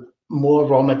recycle more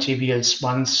raw materials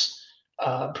once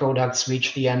products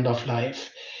reach the end of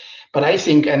life. But I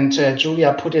think, and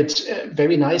Julia put it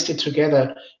very nicely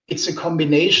together, it's a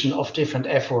combination of different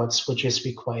efforts which is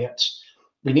required.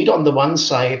 We need on the one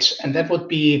side, and that would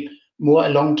be more a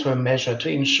long-term measure to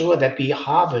ensure that we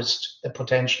harvest the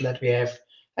potential that we have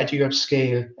at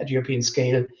European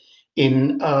scale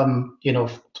in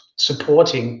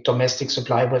supporting domestic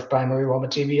supply with primary raw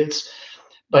materials.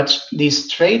 But these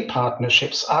trade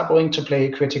partnerships are going to play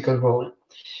a critical role.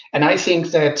 And I think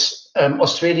that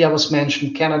Australia was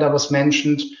mentioned, Canada was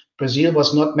mentioned, Brazil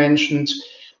was not mentioned,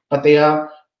 but there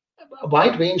are a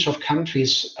wide range of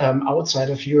countries outside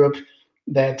of Europe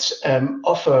that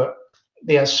offer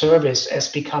their service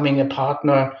as becoming a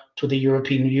partner to the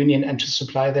European Union and to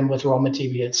supply them with raw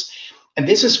materials. And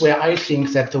this is where I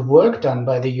think that the work done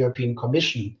by the European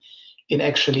Commission in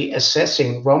actually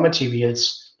assessing raw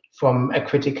materials from a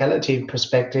criticality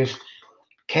perspective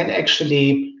can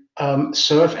actually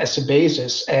serve as a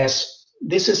basis, as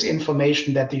this is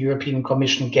information that the European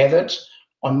Commission gathered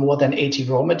on more than 80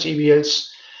 raw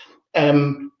materials.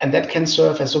 And that can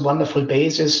serve as a wonderful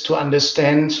basis to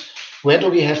understand where do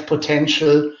we have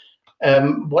potential,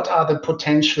 what are the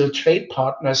potential trade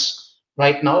partners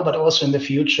right now, but also in the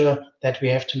future that we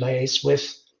have to liaise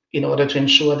with in order to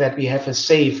ensure that we have a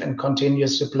safe and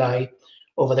continuous supply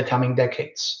over the coming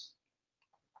decades.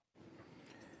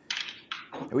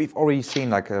 We've already seen,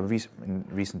 like in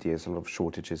recent years, a lot of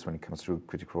shortages when it comes to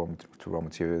critical raw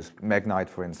materials. Magnite,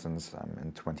 for instance,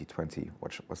 in 2020,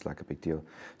 which was like a big deal.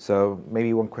 So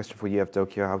maybe one question for you,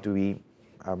 Evdokia: how do we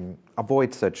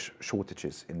avoid such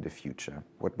shortages in the future?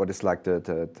 What is like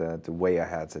the way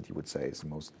ahead that you would say is the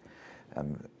most,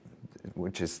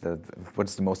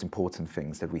 what's the most important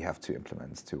things that we have to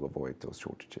implement to avoid those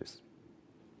shortages?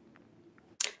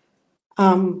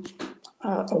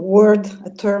 A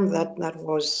term that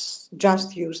was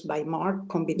just used by Mark,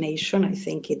 combination. I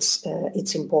think it's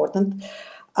important.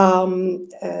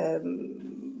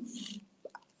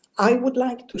 I would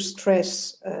like to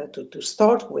stress, to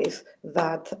start with,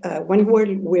 that when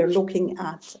we're looking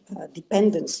at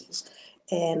dependencies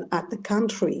and at the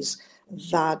countries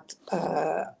that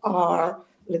are,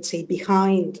 let's say,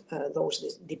 behind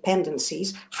those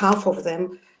dependencies, half of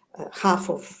them, half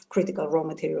of critical raw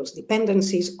materials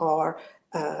dependencies are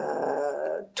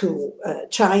to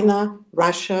China,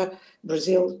 Russia,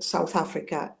 Brazil, South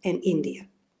Africa, and India.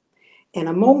 And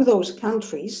among those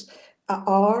countries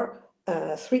are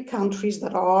three countries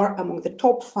that are among the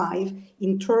top 5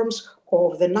 in terms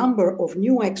of the number of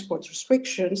new export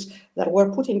restrictions that were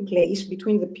put in place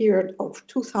between the period of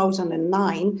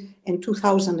 2009 and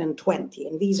 2020.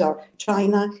 And these are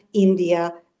China,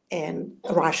 India, and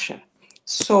Russia.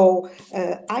 So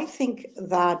I think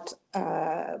that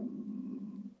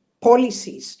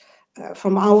policies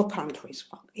from our countries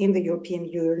in the European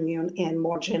Union and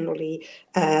more generally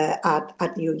at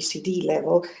the OECD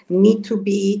level need to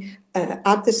be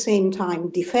at the same time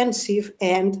defensive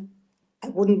and, I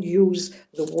wouldn't use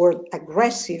the word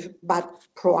aggressive, but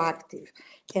proactive.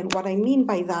 And what I mean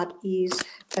by that is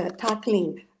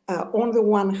tackling, on the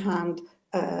one hand,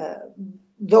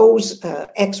 those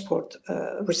export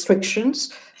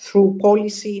restrictions through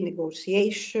policy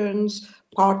negotiations,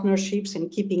 partnerships, and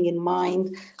keeping in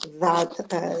mind that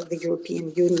the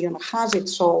European Union has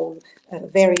its own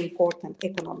very important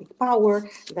economic power,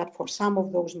 that for some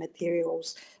of those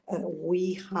materials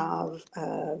we have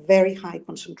a very high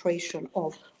concentration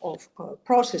of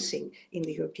processing in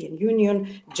the European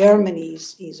Union. Germany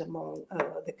is among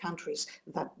the countries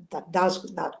that does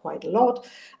that quite a lot,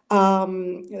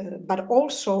 but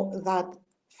also that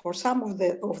for some of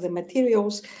the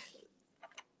materials,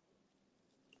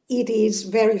 it is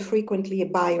very frequently a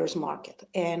buyer's market,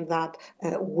 and that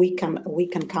we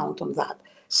can count on that.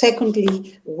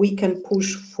 Secondly, we can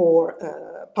push for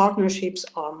partnerships,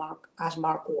 as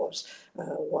Mark was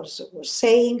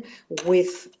saying,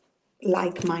 with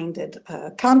like-minded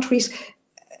countries.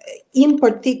 In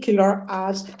particular,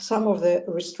 as some of the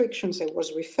restrictions I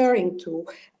was referring to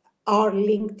are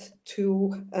linked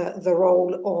to the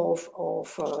role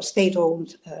of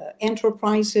state-owned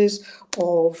enterprises,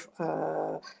 of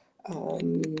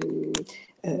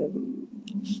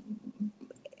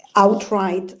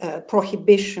outright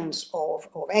prohibitions of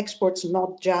exports,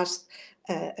 not just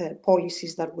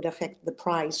policies that would affect the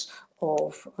price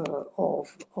of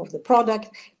the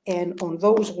product. And on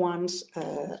those ones,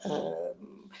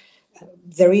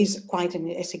 there is quite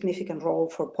a significant role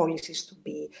for policies to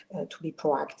be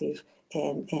proactive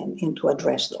and to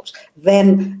address those.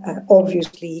 Then,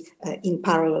 obviously, in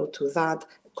parallel to that,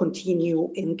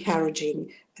 continue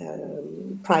encouraging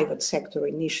private sector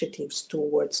initiatives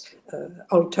towards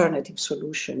alternative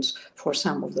solutions for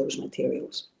some of those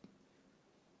materials.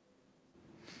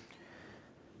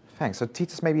 Thanks. So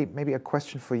Titus, maybe a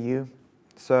question for you.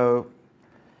 So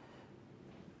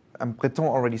Breton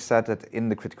already said that in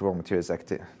the Critical Raw Materials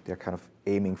Act, they're kind of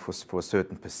aiming for a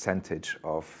certain percentage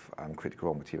of critical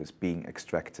raw materials being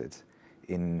extracted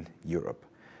in Europe.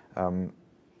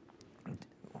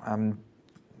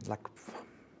 Like,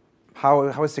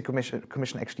 how is the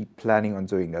Commission actually planning on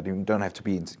doing that? You don't have to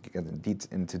be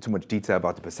into too much detail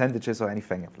about the percentages or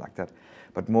anything like that,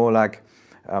 but more like,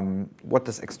 what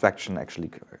does extraction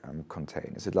actually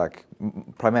contain? Is it like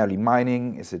primarily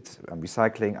mining? Is it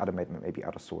recycling? Maybe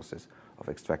other sources of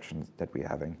extraction that we're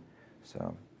having?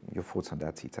 So your thoughts on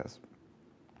that, Titus?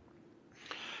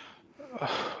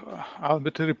 I'll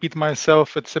repeat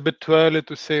myself. It's a bit too early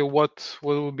to say what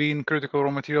will be in Critical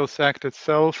Raw Materials Act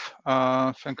itself.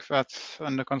 I think that's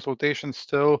under consultation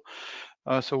still.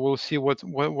 So we'll see what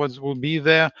will be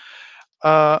there.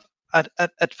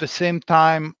 At the same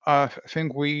time, I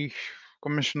think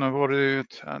Commissioner already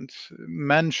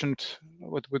mentioned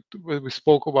what we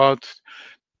spoke about,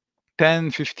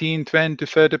 10, 15, 20,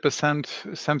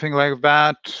 30%, something like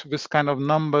that, this kind of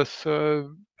numbers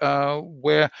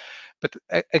but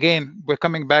again, we're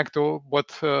coming back to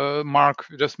what Mark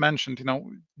just mentioned.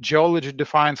 Geology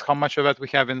defines how much of that we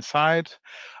have inside.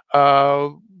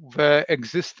 The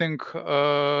existing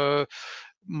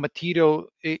material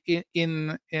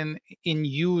in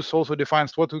use also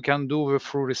defines what we can do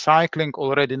through recycling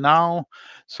already now.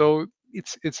 So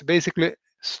it's basically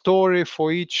story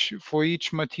for each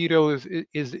material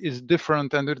is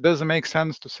different, and it doesn't make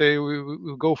sense to say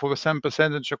we go for the same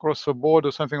percentage across the board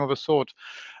or something of the sort.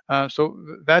 So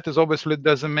that is obviously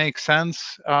doesn't make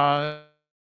sense. I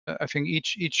think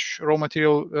each raw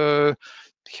material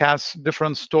has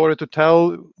different story to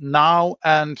tell now,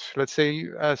 and let's say,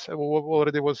 as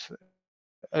already was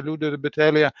alluded a bit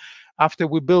earlier, after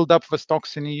we build up the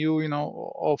stocks in EU,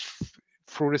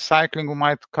 through recycling, we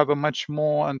might cover much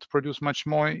more and produce much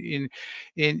more in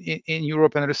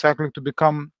Europe, and recycling to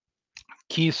become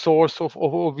key source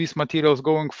of these materials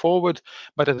going forward.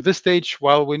 But at this stage,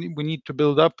 while we need to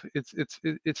build up,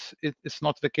 it's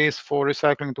not the case for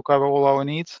recycling to cover all our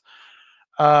needs.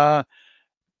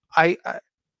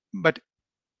 But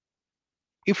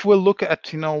if we look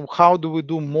at how do we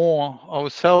do more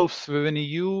ourselves within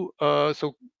EU,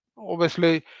 so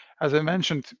obviously, as I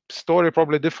mentioned, story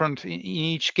probably different in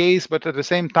each case, but at the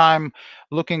same time,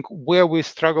 looking where we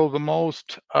struggle the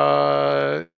most,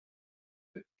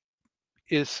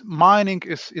 is mining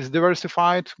is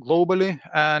diversified globally,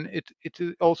 and it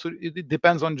also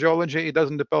depends on geology. It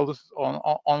doesn't depend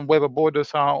on where the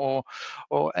borders are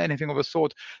or anything of the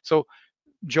sort. So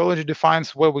geology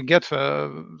defines where we get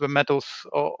the metals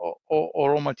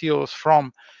or raw materials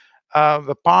from.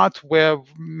 The part where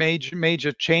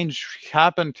major change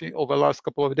happened over the last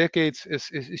couple of decades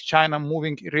is China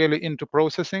moving really into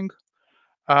processing.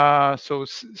 So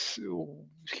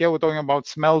here we're talking about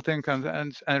smelting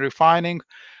and refining.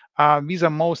 These are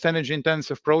most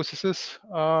energy-intensive processes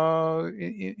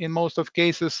in most of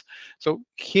cases. So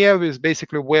here is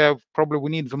basically where probably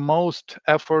we need the most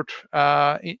effort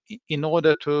in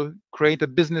order to create a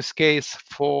business case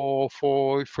for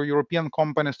European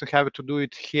companies to have to do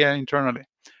it here internally.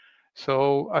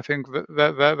 So I think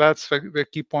that's the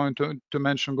key point to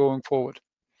mention going forward.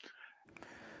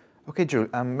 Okay,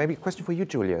 maybe a question for you,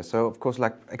 Julia. So, of course,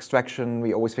 like extraction,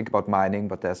 we always think about mining,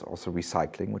 but there's also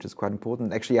recycling, which is quite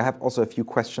important. Actually, I have also a few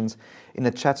questions in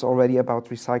the chats already about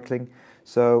recycling.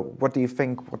 So, what do you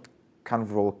think? What kind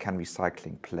of role can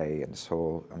recycling play in this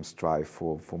whole strive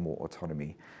for more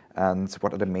autonomy? And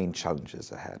what are the main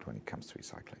challenges ahead when it comes to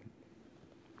recycling?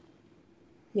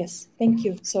 Yes, thank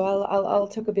you. So I'll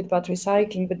talk a bit about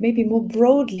recycling, but maybe more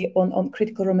broadly on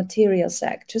Critical Raw Materials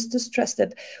Act, just to stress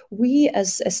that we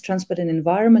as Transport and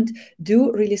Environment do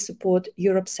really support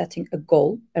Europe setting a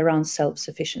goal around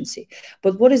self-sufficiency.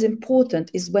 But what is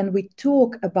important is when we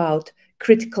talk about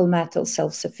critical metal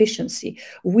self-sufficiency,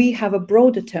 we have a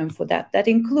broader term for that. That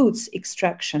includes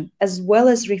extraction as well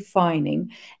as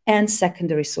refining and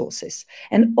secondary sources.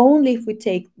 And only if we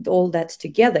take all that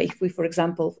together, if we, for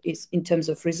example, in terms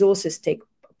of resources, take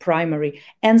primary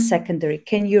and secondary,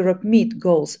 can Europe meet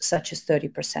goals such as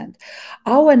 30%?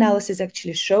 Our analysis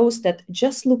actually shows that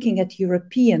just looking at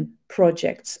European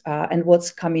projects and what's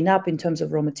coming up in terms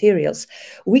of raw materials,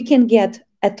 we can get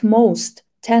at most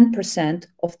 10%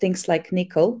 of things like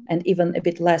nickel and even a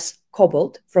bit less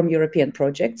cobalt from European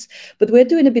projects, but we're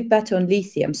doing a bit better on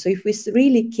lithium. So if this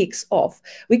really kicks off,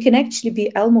 we can actually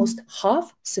be almost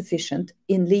half sufficient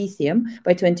in lithium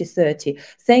by 2030,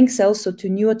 thanks also to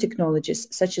newer technologies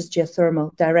such as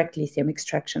geothermal direct lithium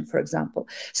extraction, for example.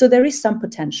 So there is some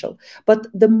potential, but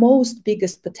the most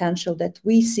biggest potential that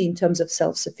we see in terms of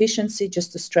self-sufficiency,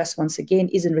 just to stress once again,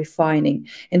 is in refining.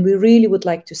 And we really would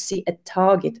like to see a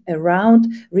target around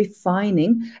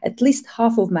refining at least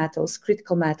half of metals,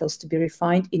 critical metals, to be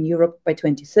refined in Europe by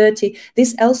 2030.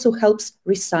 This also helps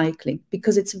recycling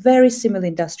because it's very similar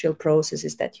industrial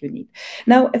processes that you need.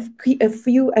 Now, a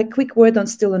quick word on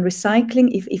recycling,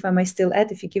 if I may still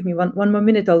add, if you give me one more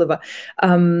minute, Oliver.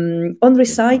 On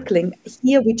recycling,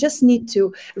 here we just need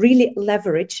to really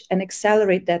leverage and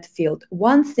accelerate that field.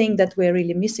 One thing that we're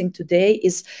really missing today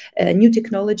is new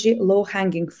technology,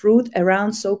 low-hanging fruit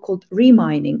around so-called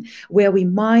remining, where we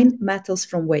mine metals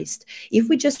from waste. If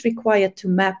we just require to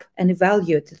map and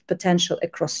evaluate the potential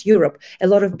across Europe, a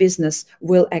lot of business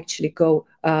will actually go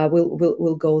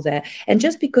will go there. And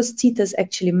just because Tita's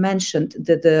actually mentioned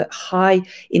the high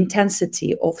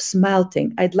intensity of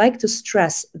smelting, I'd like to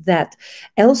stress that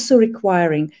also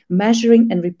requiring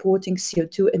measuring and reporting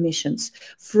CO2 emissions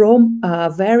from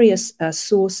various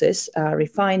sources,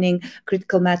 refining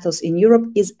critical metals in Europe,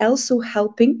 is also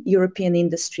helping European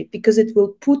industry because it will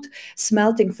put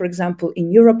smelting, for example,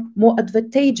 in Europe more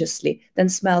advantageously than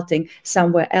smelting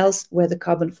somewhere else where the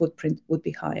carbon footprint would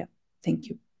be higher. Thank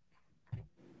you.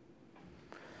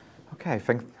 Okay,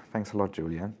 thanks a lot,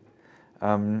 Julia.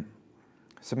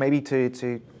 So maybe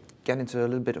to get into a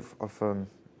little bit of a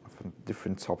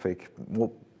different topic,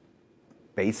 more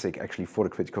basic actually for the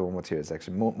critical raw materials.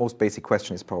 Actually, most basic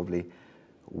question is probably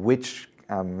which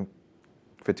raw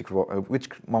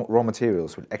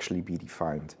materials will actually be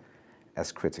defined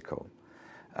as critical.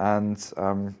 And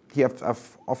here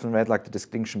I've often read like the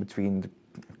distinction between the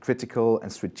critical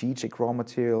and strategic raw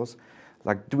materials.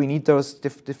 Like, do we need those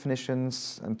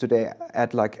definitions? And do they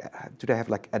have like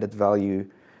added value?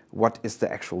 What is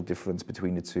the actual difference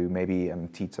between the two? Maybe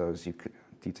Titus, you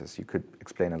could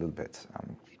explain a little bit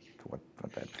what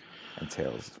that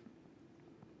entails.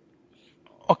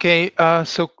 Okay,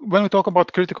 so when we talk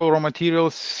about critical raw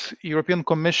materials, European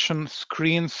Commission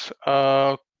screens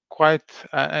quite,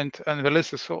 and the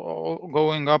list is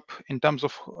going up in terms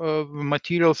of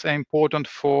materials are important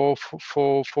for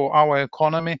our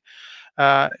economy.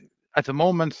 At the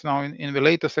moment now in the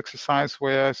latest exercise,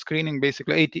 we're screening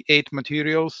basically 88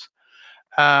 materials.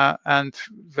 And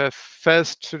the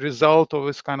first result of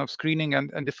this kind of screening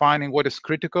and defining what is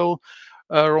critical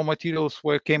raw materials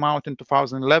came out in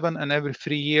 2011, and every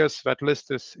 3 years that list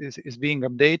is being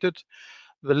updated.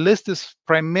 The list is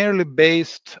primarily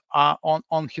based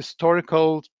on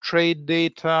historical trade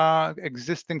data,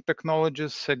 existing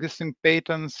technologies, existing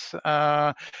patents,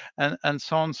 and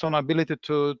so on, ability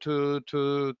to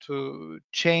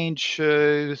change,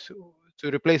 to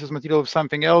replace this material with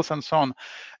something else, and so on.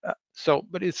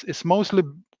 But it's mostly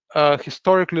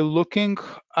historically looking,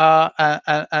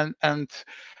 and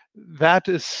that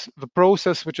is the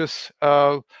process which is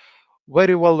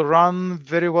very well run,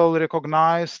 very well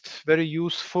recognized, very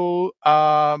useful,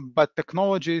 but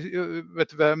technology, but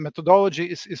the methodology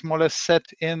is more or less set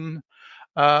in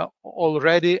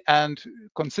already, and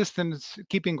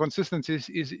keeping consistency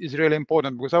is really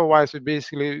important, because otherwise it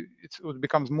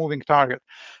becomes moving target.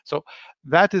 So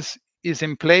that is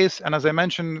in place, and as I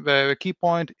mentioned, the key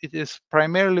point, it is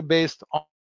primarily based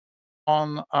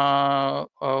on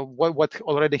what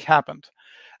already happened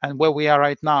and where we are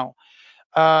right now.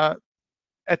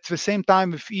 At the same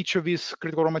time, with each of these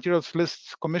critical raw materials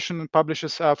lists, Commission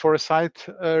publishes a foresight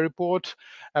report,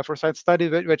 a foresight study,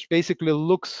 which basically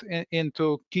looks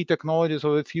into key technologies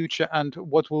of the future and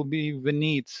what will be the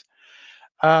needs.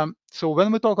 So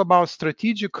when we talk about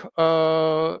strategic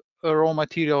raw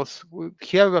materials,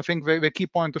 here I think the key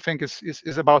point to think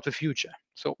is about the future.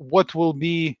 So what will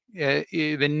be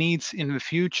the needs in the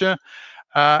future,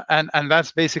 and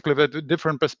that's basically the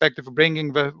different perspective,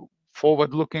 bringing the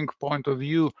forward-looking point of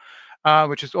view,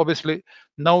 which is obviously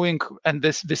knowing and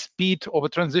the speed of a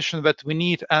transition that we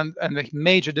need, and the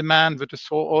major demand that is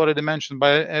already mentioned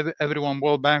by everyone,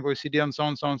 World Bank, OECD, and so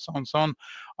on,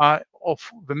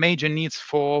 of the major needs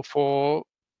for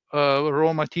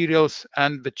raw materials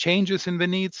and the changes in the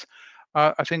needs.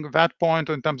 I think that point,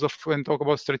 in terms of when talk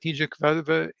about strategic,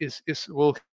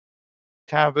 will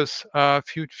have this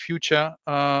future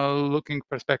looking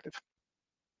perspective.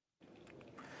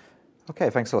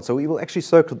 Okay, thanks a lot. So we will actually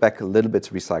circle back a little bit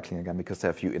to recycling again, because there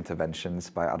are a few interventions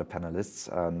by other panelists,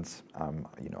 and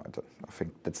I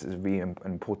think that's a really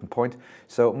important point.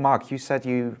 So Mark, you said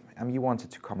you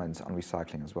wanted to comment on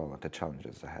recycling as well, the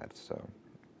challenges ahead. So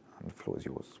the floor is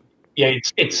yours. Yeah,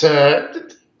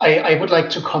 I would like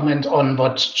to comment on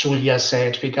what Julia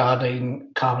said regarding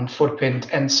carbon footprint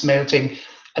and smelting.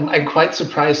 I'm quite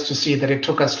surprised to see that it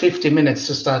took us 50 minutes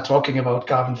to start talking about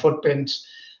carbon footprint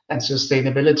and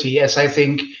sustainability, as I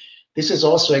think this is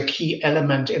also a key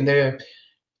element in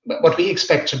what we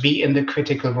expect to be in the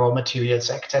Critical Raw Materials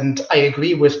Act. And I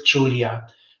agree with Julia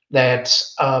that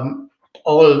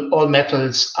all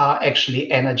metals are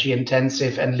actually energy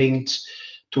intensive and linked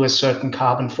to a certain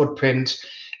carbon footprint.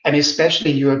 And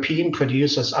especially European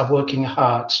producers are working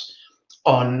hard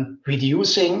on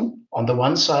reducing, on the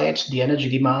one side, the energy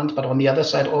demand, but on the other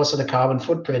side, also the carbon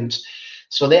footprint.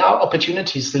 So there are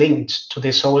opportunities linked to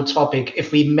this whole topic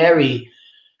if we marry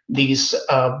these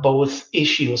both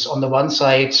issues. On the one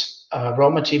side, raw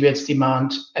materials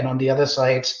demand, and on the other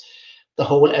side, the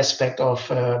whole aspect of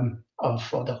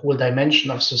the whole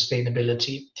dimension of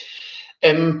sustainability.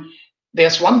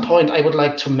 There's one point I would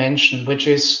like to mention, which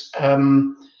is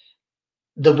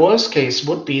the worst case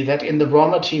would be that in the Raw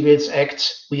Materials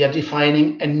Act, we are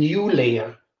defining a new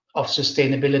layer of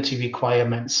sustainability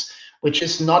requirements, which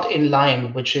is not in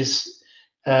line, which is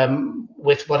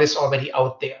with what is already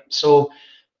out there. So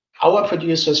our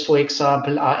producers, for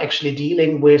example, are actually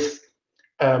dealing with,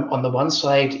 on the one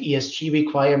side, ESG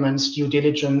requirements, due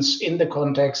diligence in the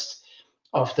context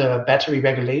of the battery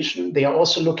regulation. They are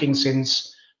also looking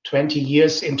since 20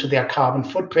 years into their carbon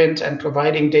footprint and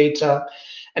providing data.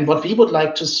 And what we would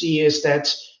like to see is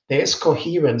that there is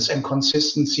coherence and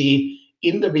consistency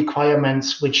in the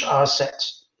requirements which are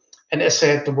set. And as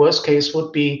said, the worst case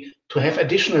would be to have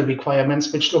additional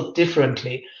requirements which look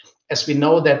differently, as we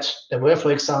know that there were,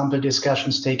 for example,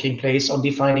 discussions taking place on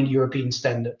defining European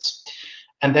standards.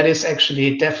 And that is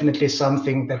actually definitely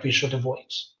something that we should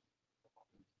avoid.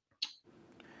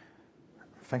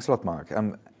 Thanks a lot, Mark.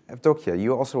 Evdokia,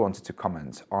 you also wanted to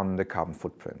comment on the carbon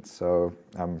footprint. So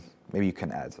maybe you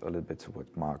can add a little bit to what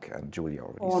Mark and Julia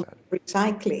already said.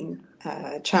 Recycling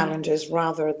challenges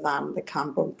rather than the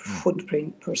carbon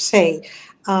footprint per se.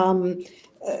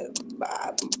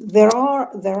 There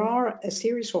are a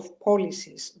series of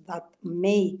policies that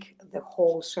make the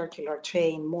whole circular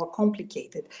chain more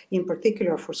complicated, in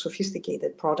particular for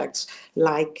sophisticated products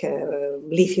like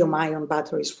lithium-ion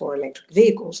batteries for electric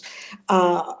vehicles.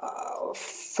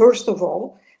 First of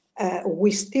all,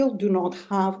 we still do not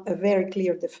have a very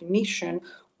clear definition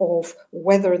of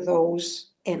whether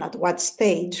those and at what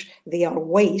stage they are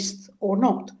waste or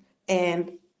not.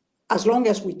 And as long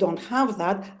as we don't have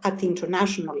that at the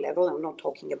international level, I'm not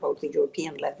talking about the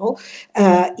European level,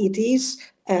 it is,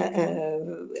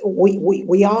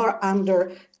 we are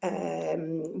under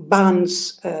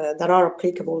bans that are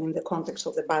applicable in the context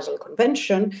of the Basel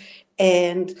Convention,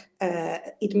 and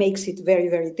it makes it very,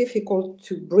 very difficult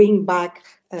to bring back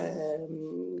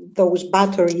those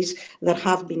batteries that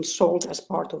have been sold as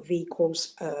part of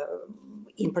vehicles,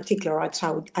 in particular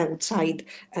outside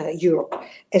Europe.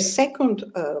 A second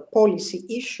policy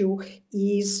issue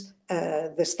is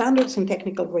the standards and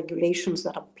technical regulations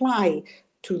that apply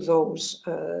to those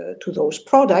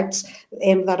products,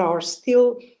 and that are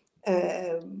still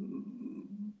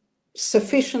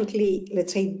sufficiently,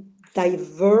 let's say,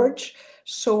 diverge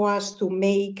so as to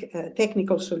make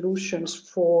technical solutions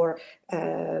for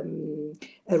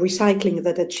recycling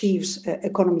that achieves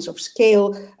economies of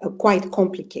scale quite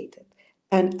complicated.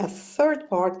 And a third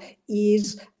part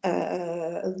is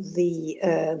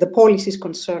the policies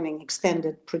concerning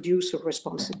extended producer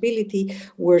responsibility.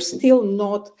 We're still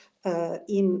not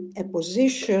in a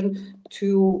position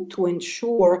to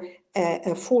ensure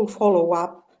a full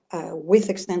follow-up with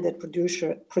extended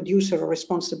producer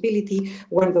responsibility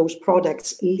when those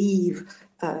products leave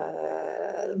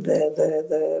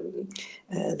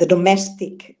the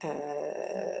domestic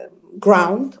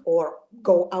ground or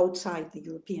go outside the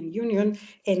European Union,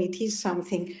 and it is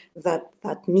something that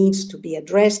needs to be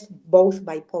addressed both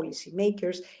by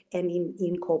policymakers and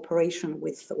in cooperation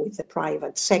with the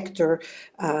private sector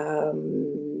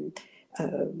on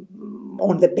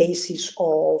the basis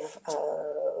of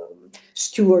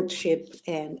stewardship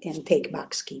and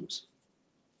take-back schemes.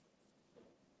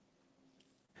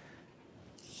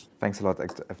 Thanks a lot,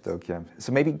 Evdokia.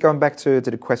 So maybe going back to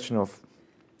the question of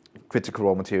critical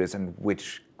raw materials and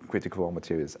which critical raw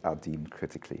materials are deemed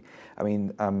critically. I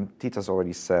mean, Tita's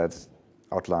already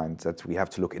outlined that we have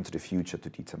to look into the future to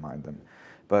determine them.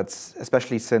 But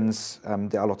especially since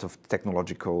there are a lot of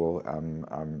technological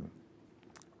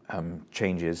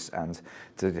changes and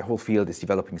the whole field is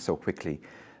developing so quickly.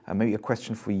 Maybe a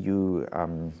question for you,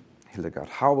 Hildegard.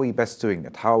 How are we best doing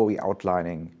that? How are we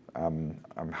outlining,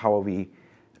 how are we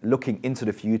looking into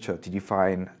the future to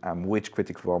define which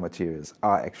critical raw materials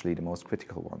are actually the most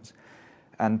critical ones?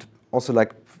 And also,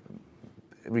 like,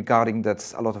 regarding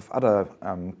that a lot of other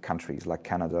countries like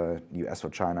Canada, US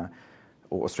or China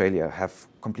or Australia have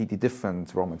completely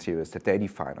different raw materials that they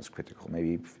define as critical.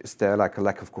 Maybe is there like a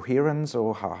lack of coherence,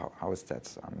 or how is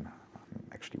that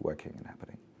actually working and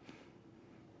happening?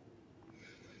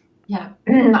 Yeah,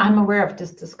 I'm aware of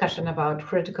this discussion about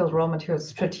critical raw materials,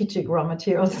 strategic raw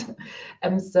materials.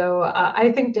 And so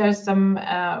I think there's some,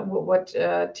 what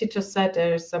Tita said,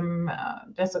 there's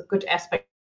a good aspect.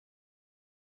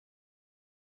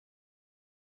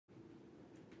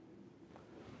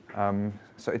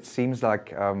 So it seems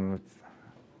like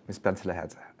Ms. Bentele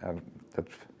had that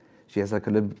she has like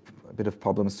a bit of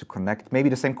problems to connect. Maybe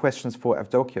the same questions for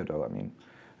Evdokia, though. I mean,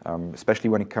 especially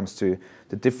when it comes to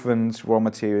the different raw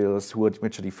materials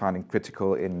which are defining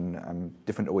critical in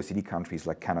different OECD countries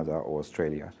like Canada or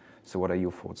Australia. So what are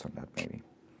your thoughts on that, maybe?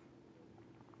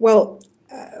 Well,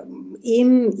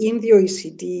 in the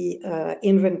OECD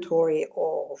inventory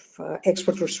of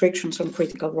export restrictions on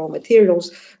critical raw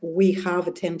materials, we have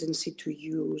a tendency to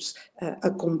use a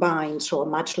combined, so a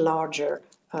much larger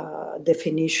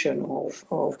definition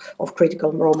of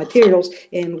critical raw materials,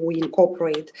 and we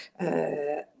incorporate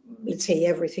let's say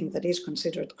everything that is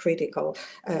considered critical,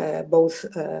 both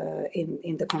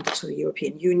in the context of the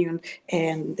European Union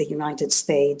and the United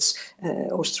States,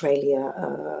 Australia,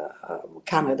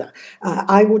 Canada.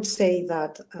 I would say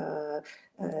that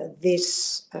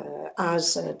this,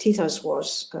 as Titas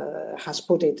has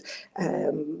put it,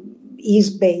 is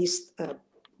based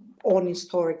on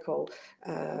historical,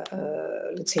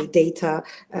 let's say, data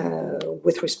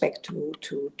with respect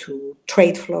to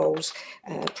trade flows,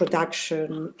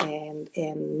 production, and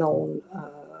known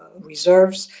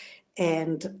reserves,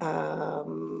 and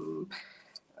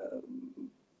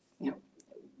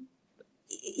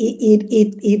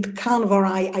it can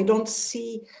vary. I don't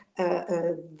see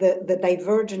the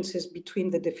divergences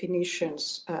between the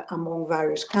definitions among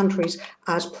various countries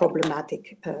as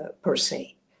problematic per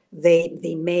se.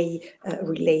 They may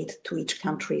relate to each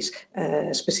country's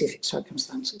specific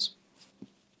circumstances.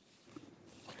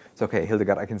 It's okay,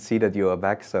 Hildegard, I can see that you are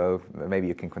back, so maybe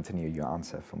you can continue your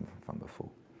answer from before.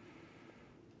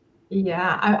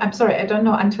 Yeah, I'm sorry, I don't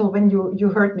know until when you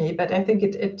heard me, but I think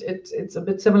it's a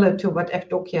bit similar to what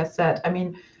Evdokia said. I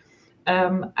mean,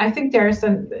 I think there's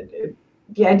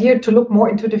the idea to look more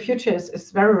into the future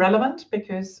is very relevant,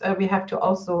 because we have to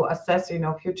also assess,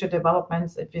 future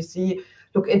developments. If you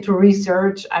look into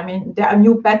research, I mean, there are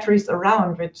new batteries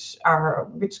around which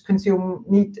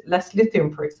need less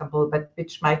lithium, for example, but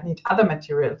which might need other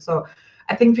materials. So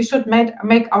I think we should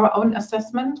make our own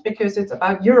assessment, because it's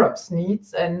about Europe's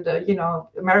needs, and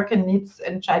American needs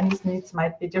and Chinese needs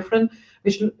might be different.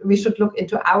 We should look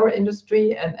into our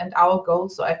industry and our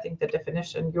goals. So I think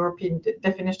the European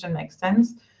definition makes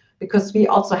sense, because we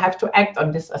also have to act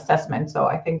on this assessment. So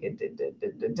I think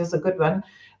it is a good one.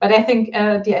 But I think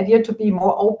the idea to be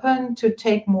more open, to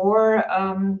take more,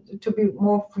 to be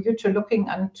more future looking,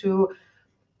 and to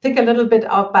think a little bit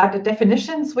about the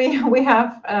definitions we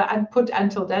have and put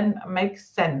until then makes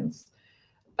sense.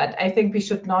 But I think we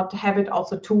should not have it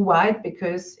also too wide,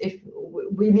 because if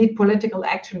we need political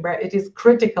action where it is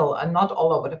critical and not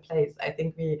all over the place. I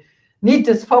think we need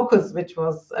this focus, which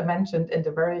was mentioned in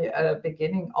the very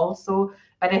beginning also.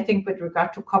 But I think with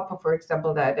regard to copper, for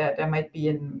example, there might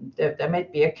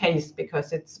be a case,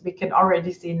 because we can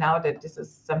already see now that this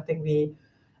is something we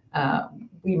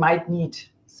might need.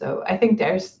 So I think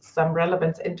there's some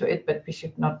relevance into it, but we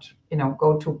should not,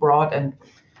 go too broad. And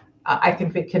I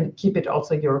think we can keep it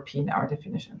also European, our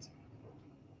definitions.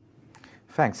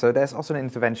 Thanks. So there's also an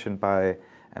intervention by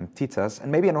Titas,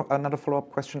 and maybe another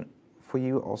follow-up question for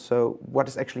you also. What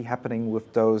is actually happening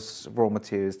with those raw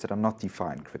materials that are not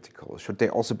defined critical? Should they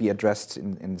also be addressed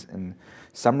in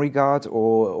some regard,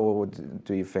 or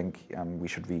do you think we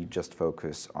should just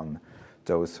focus on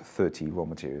those 30 raw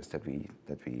materials that we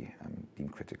deem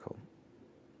critical?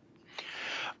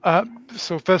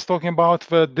 So first, talking about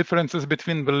the differences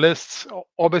between the lists,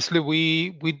 obviously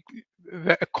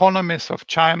the economies of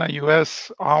China,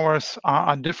 US, ours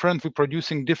are different. We're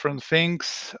producing different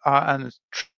things and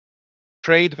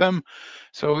trade them.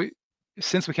 So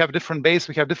since we have different base,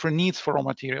 we have different needs for raw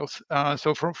materials.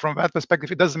 So from that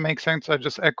perspective, it doesn't make sense. I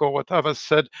just echo what others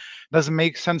said. It doesn't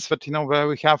make sense that where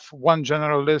we have one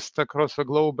general list across the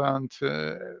globe and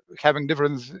having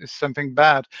difference is something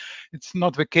bad. It's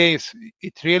not the case.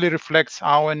 It really reflects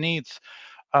our needs.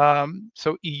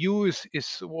 So EU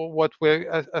is what we,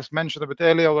 as mentioned a bit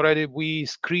earlier already, we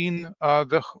screen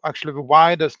actually the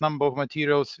widest number of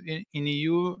materials in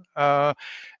EU.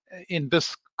 In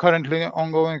this currently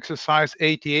ongoing exercise,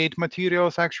 88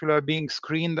 materials actually are being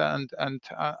screened and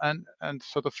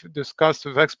sort of discussed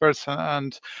with experts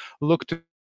and looked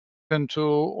into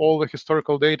all the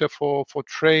historical data for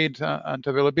trade and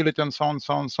availability and so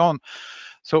on.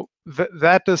 So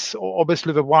that is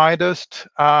obviously the widest.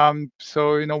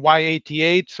 So why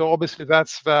 88? So obviously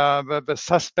that's the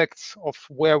suspects of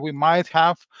where we might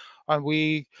have, and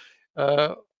we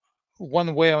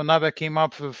one way or another came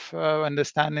up with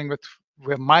understanding that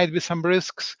there might be some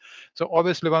risks. So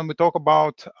obviously when we talk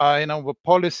about the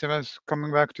policy,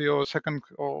 coming back to your second,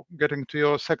 or getting to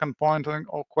your second point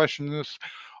or question is,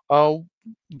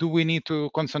 do we need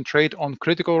to concentrate on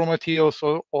critical raw materials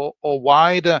or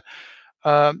wider?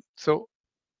 So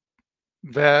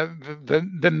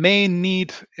the main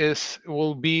need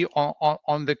will be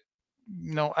on the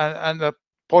and the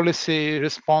policy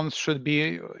response should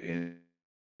be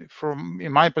from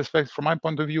my perspective, from my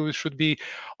point of view, it should be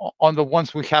on the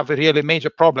ones we have really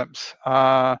major problems.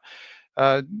 But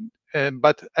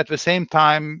at the same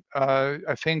time,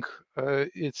 I think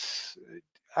it's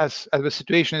as the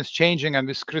situation is changing, and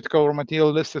this critical raw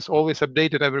material list is always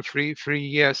updated every three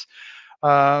years.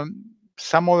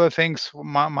 Some of the things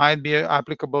might be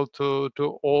applicable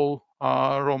to all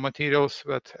raw materials,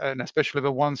 and especially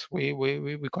the ones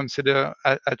we consider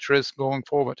at risk going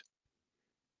forward.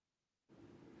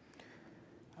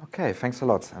 Okay, thanks a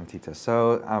lot, Tita.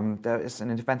 So there is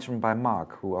an intervention by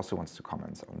Mark, who also wants to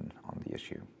comment on the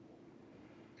issue.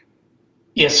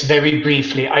 Yes, very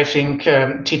briefly. I think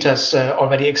Tita's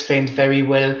already explained very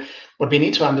well. What we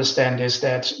need to understand is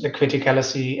that the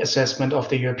criticality assessment of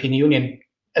the European Union,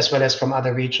 as well as from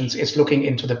other regions, is looking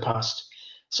into the past.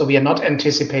 So we are not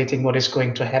anticipating what is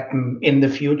going to happen in the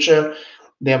future.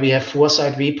 There we have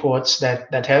foresight reports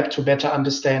that help to better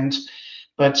understand.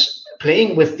 But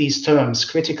playing with these terms,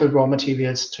 critical raw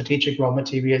materials, strategic raw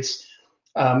materials,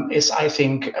 is, I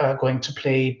think, going to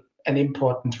play an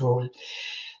important role.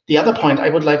 The other point I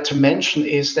would like to mention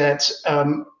is that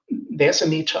there's a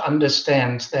need to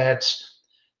understand that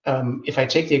if I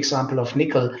take the example of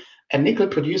nickel, a nickel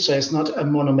producer is not a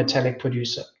monometallic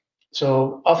producer.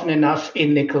 So often enough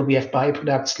in nickel, we have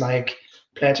byproducts like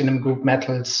platinum group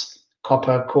metals,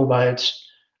 copper, cobalt,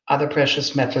 other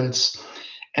precious metals.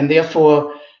 And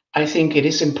therefore, I think it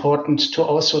is important to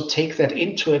also take that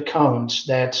into account,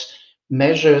 that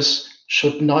measures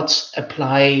should not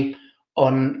apply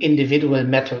on individual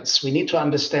metals. We need to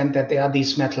understand that there are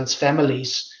these metals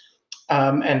families,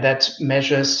 and that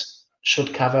measures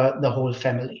should cover the whole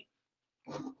family.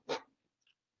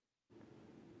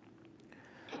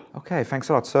 Okay, thanks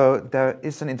a lot. So there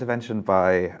is an intervention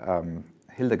by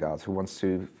Hildegard, who wants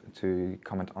to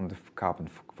comment on the carbon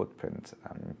footprint.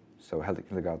 So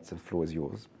Hildegard, the floor is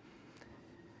yours.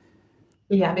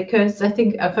 Yeah, because I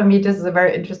think for me this is a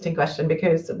very interesting question,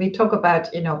 because we talk about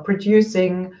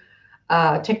producing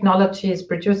technologies,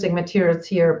 producing materials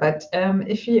here, but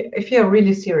if you're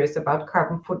really serious about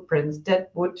carbon footprints,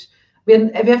 that would we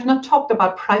have not talked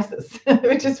about prices,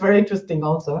 which is very interesting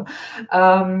also.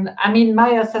 I mean,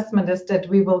 my assessment is that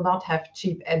we will not have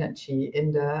cheap energy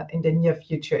in the near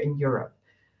future in Europe.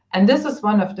 And this is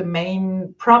one of the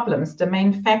main problems, the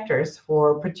main factors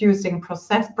for producing,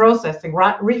 processing,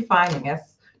 refining,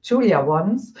 as Julia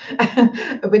wants,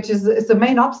 which is the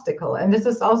main obstacle. And this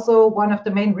is also one of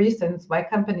the main reasons why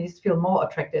companies feel more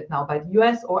attracted now by the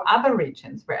US or other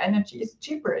regions where energy is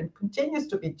cheaper and continues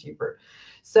to be cheaper.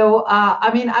 So,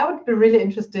 I mean, I would be really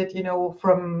interested, you know,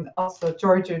 from also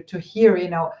Georgia to hear, you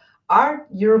know, are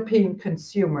European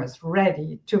consumers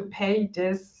ready to pay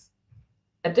this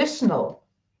additional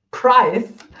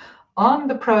price on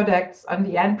the products, on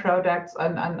the end products,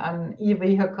 on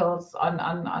e-vehicles,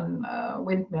 on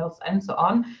windmills, and so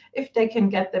on, if they can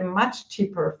get them much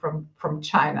cheaper from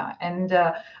China? And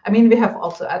I mean, we have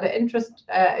also other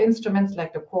instruments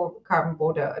like the carbon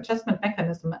border adjustment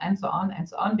mechanism, and so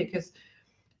on, because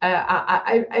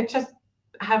I just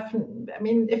have, I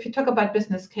mean, if you talk about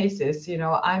business cases, you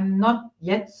know, I'm not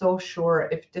yet so sure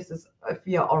if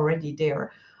we are already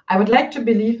there. I would like to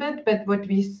believe it, but what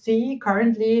we see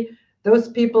currently, those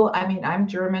people, I mean, I'm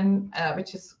German,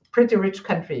 which is a pretty rich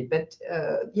country, but,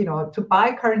 you know, to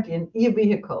buy currently an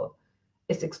e-vehicle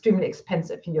is extremely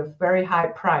expensive. You have very high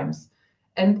primes.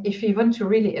 And if we want to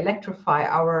really electrify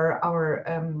our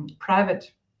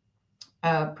private,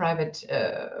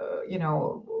 you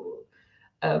know,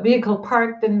 vehicle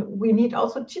park, then we need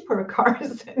also cheaper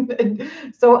cars. and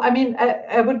so, I mean,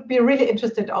 I would be really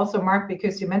interested also, Mark,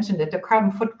 because you mentioned that the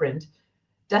carbon footprint,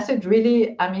 does it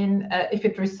really, I mean, if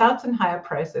it results in higher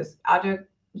prices, are the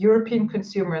European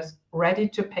consumers ready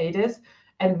to pay this?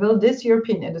 And will this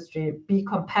European industry be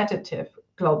competitive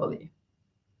globally?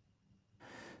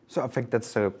 So I think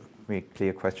that's a very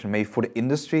clear question, maybe for the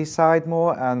industry side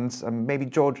more, and maybe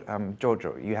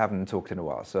Giorgio, you haven't talked in a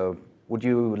while, so would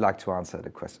you like to answer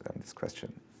this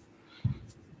question?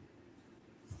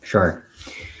 Sure.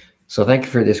 So thank you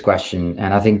for this question.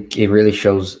 And I think it really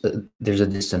shows there's a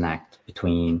disconnect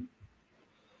between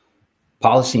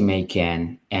policy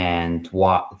making and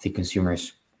what the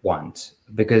consumers want.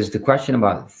 Because the question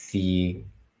about the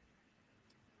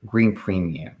green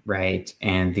premium, right,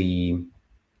 and the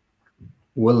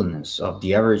willingness of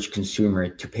the average consumer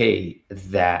to pay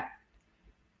that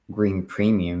green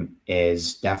premium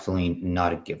is definitely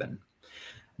not a given.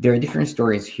 There are different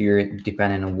stories here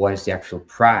depending on what is the actual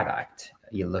product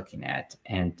you're looking at.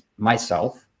 And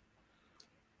myself,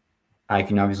 I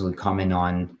can obviously comment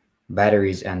on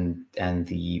batteries and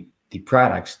the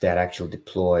products that actually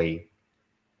deploy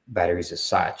batteries as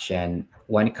such. And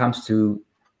when it comes to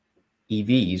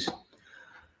EVs,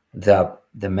 the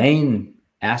main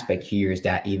aspect here is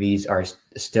that EVs are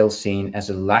still seen as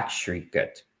a luxury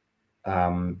good.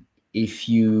 If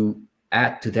you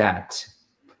add to that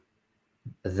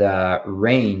the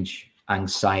range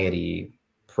anxiety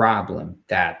problem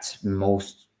that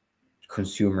most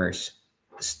consumers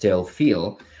still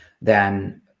feel,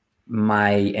 then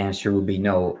my answer would be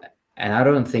no. And I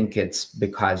don't think it's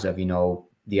because of, you know,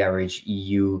 the average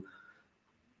EU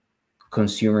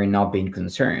consumer not being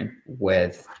concerned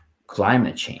with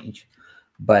climate change.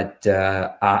 But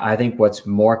I think what's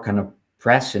more kind of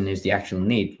pressing is the actual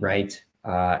need, right?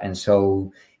 And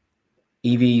so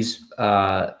EVs,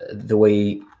 the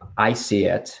way I see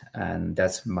it, and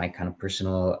that's my kind of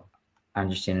personal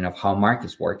understanding of how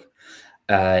markets work,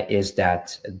 is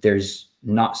that there's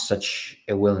not such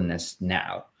a willingness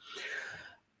now.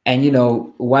 And, you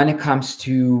know, when it comes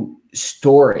to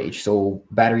storage, so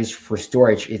batteries for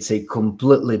storage, it's a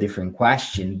completely different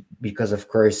question because, of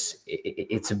course,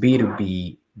 it's a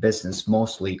B2B business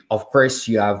mostly. Of course,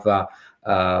 you have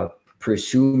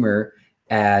prosumer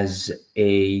as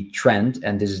a trend,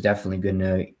 and this is definitely going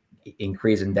to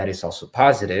increase, and that is also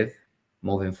positive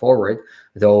moving forward.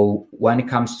 Though when it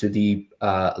comes to the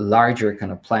larger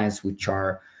kind of plants which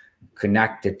are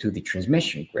connected to the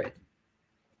transmission grid,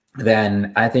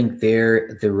 then I think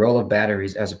the role of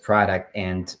batteries as a product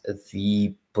and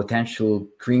the potential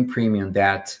green premium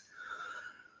that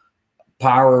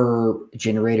power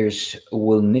generators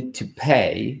will need to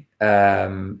pay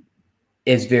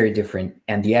is very different.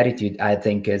 And the attitude, I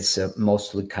think, is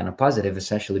mostly kind of positive,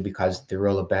 essentially because the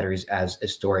role of batteries as a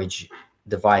storage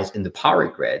device in the power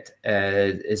grid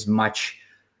is much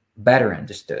better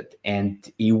understood,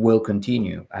 and it will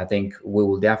continue. I think we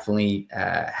will definitely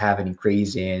have an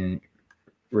increase in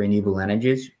renewable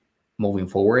energies moving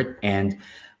forward, and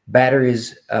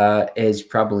batteries is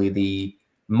probably the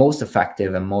most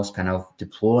effective and most kind of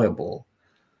deployable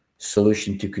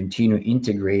solution to continue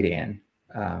integrating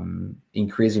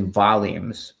increasing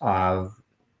volumes of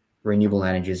renewable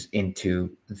energies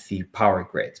into the power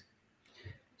grid.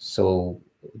 So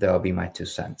that'll be my 2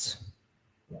 cents.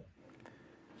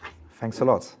 Thanks a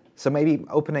lot. So maybe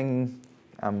opening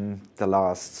the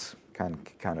last kind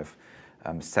of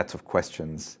set of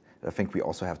questions I think we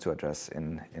also have to address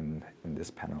in this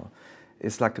panel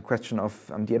is like the question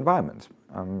of the environment,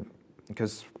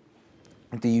 because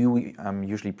the EU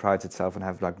usually prides itself on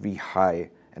having like really high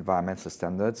environmental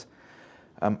standards.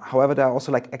 However, there are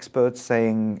also like experts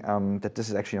saying that this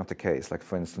is actually not the case. Like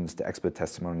for instance, the expert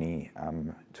testimony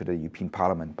to the European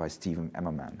Parliament by Stephen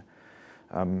Emmerman.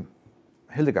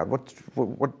 Hildegard,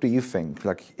 what do you think?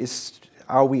 Like,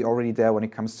 are we already there when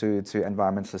it comes to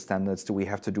environmental standards? Do we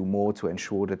have to do more to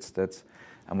ensure that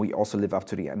we also live up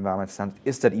to the environmental standards?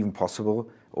 Is that even possible,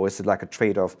 or is it like a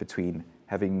trade-off between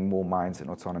having more mines and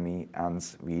autonomy and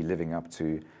we living up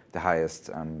to the highest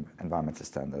environmental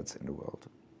standards in the world?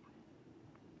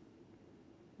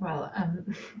 Well,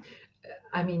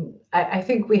 I mean, I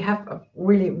think we have a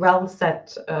really well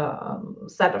set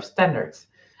set of standards.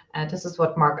 This is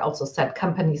what Mark also said.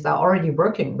 Companies are already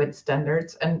working with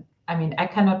standards, and I mean, I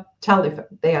cannot tell if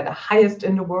they are the highest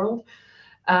in the world,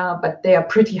 but they are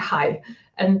pretty high.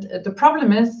 And the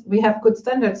problem is we have good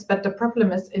standards, but the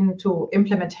problem is into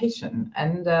implementation.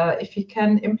 And if we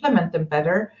can implement them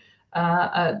better,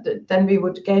 then we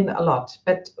would gain a lot.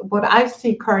 But what I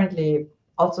see currently,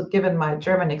 also given my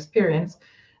German experience,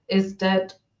 is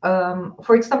that,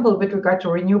 for example, with regard to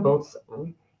renewables,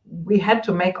 we had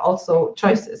to make also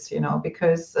choices,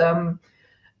 because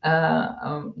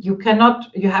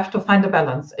you have to find a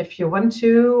balance. If you want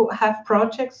to have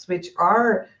projects which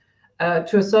are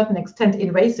to a certain extent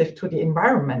invasive to the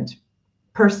environment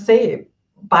per se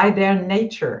by their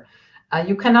nature,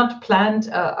 you cannot plant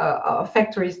a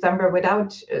factory somewhere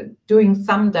without doing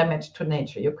some damage to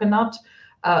nature. You cannot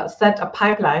set a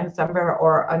pipeline somewhere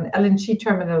or an LNG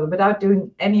terminal without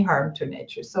doing any harm to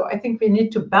nature. So I think we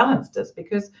need to balance this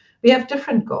because we have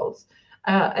different goals.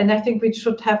 And I think we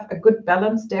should have a good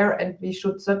balance there, and we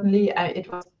should certainly,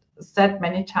 it was said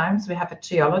many times, we have a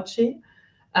geology.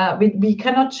 We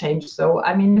cannot change. So,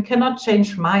 I mean, we cannot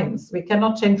change mines. We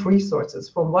cannot change resources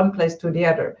from one place to the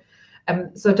other.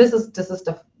 So this is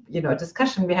the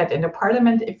discussion we had in the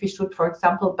parliament, if we should, for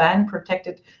example,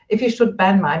 if we should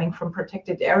ban mining from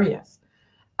protected areas.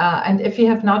 And if we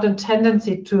have not a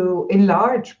tendency to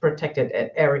enlarge protected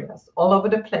areas all over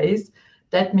the place,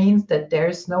 that means that there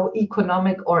is no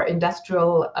economic or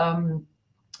industrial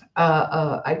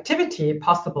activity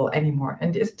possible anymore.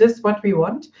 And is this what we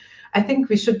want? I think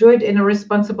we should do it in a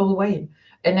responsible way.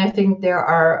 And I think there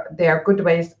are good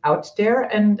ways out there,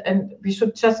 and we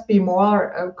should just be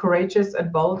more courageous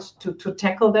and bold to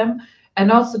tackle them,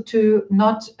 and also to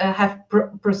not have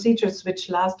procedures which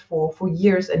last for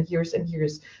years and years and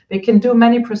years. We can do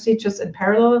many procedures in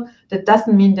parallel. That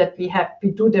doesn't mean that we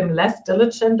do them less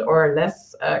diligent or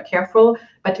less careful,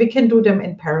 but we can do them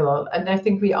in parallel. And I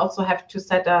think we also have to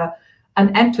set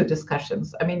an end to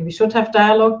discussions. I mean, we should have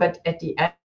dialogue, but at the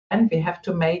end, we have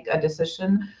to make a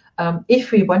decision.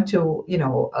 If we want to,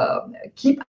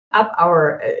 keep up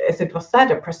our, as it was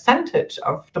said, a percentage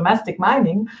of domestic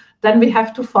mining, then we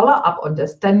have to follow up on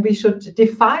this. Then we should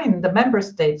define the member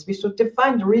states. We should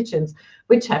define the regions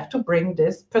which have to bring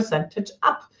this percentage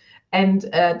up. And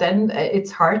then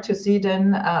it's hard to see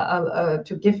then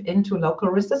to give in to local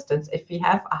resistance. If we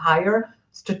have a higher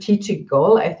strategic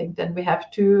goal, I think then we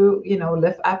have to,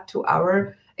 live up to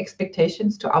our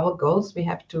expectations, to our goals. We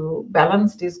have to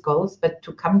balance these goals, but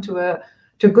to come to a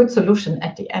good solution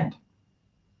at the end.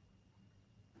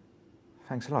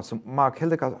 Thanks a lot. So Mark,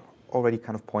 Hildegard already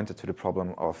kind of pointed to the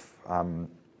problem of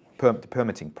the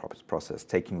permitting process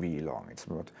taking really long. It's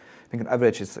about, I think on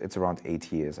average it's around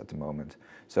 8 years at the moment.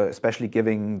 So especially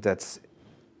given that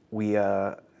we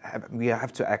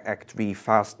have to act really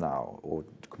fast now, or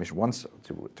the Commission wants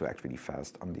to act really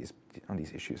fast on these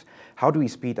issues. How do we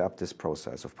speed up this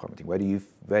process of permitting? Where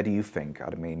do you think are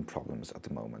the main problems at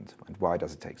the moment, and why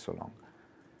does it take so long?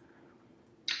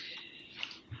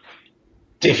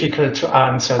 Difficult to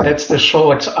answer. That's the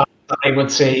short answer, I would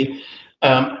say.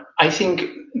 I think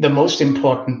the most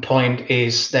important point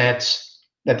is that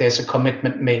there's a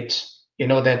commitment made.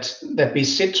 That we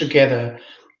sit together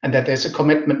and that there's a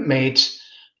commitment made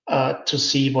to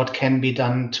see what can be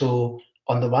done to,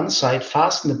 on the one side,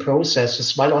 fasten the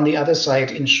processes, while on the other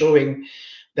side, ensuring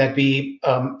that we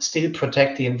still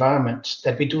protect the environment,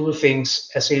 that we do things,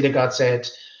 as Hildegard said,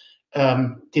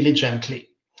 diligently.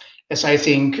 As I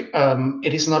think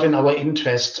it is not in our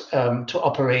interest to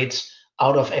operate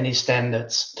out of any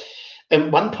standards.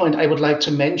 One point I would like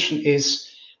to mention is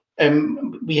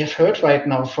we have heard right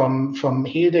now from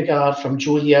Hildegard, from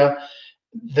Julia,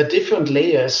 the different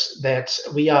layers that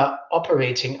we are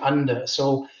operating under.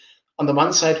 So on the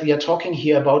one side, we are talking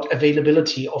here about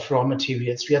availability of raw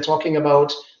materials. We are talking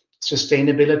about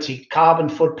sustainability, carbon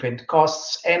footprint,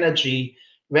 costs, energy,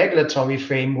 regulatory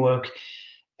framework.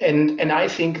 And I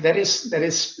think that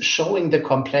is showing the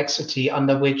complexity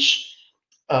under which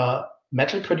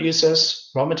metal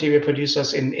producers, raw material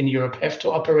producers in Europe have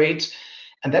to operate.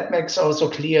 And that makes also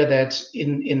clear that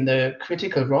in the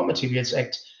Critical Raw Materials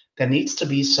Act, there needs to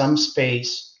be some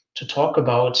space to talk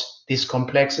about this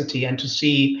complexity and to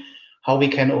see how we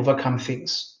can overcome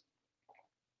things.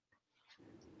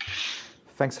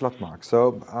 Thanks a lot, Mark.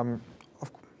 So,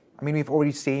 I mean, we've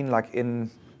already seen, like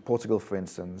in Portugal, for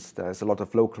instance, there's a lot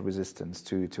of local resistance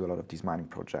to a lot of these mining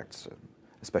projects,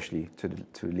 especially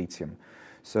to lithium.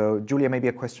 So, Julia, maybe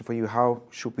a question for you. How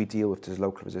should we deal with this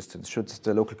local resistance? Should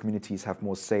the local communities have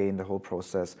more say in the whole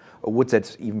process, or would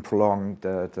that even prolong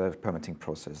the permitting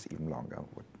process even longer?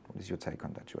 What is your take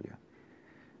on that, Julia?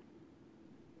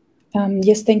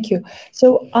 Yes, thank you.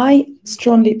 So I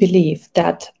strongly believe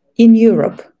that in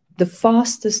Europe, the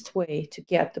fastest way to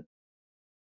get the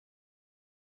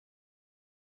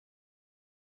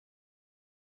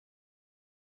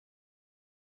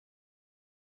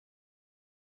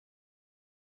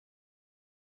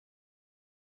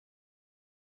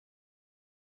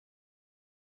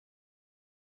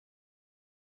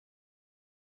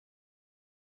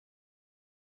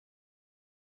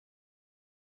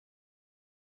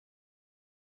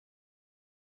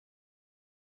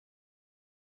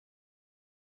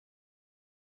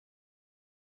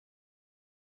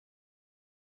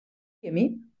hear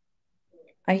me?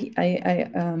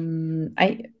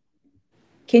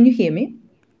 Can you hear me?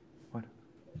 What?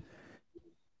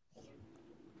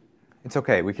 It's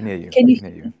okay. We can hear you. Can we you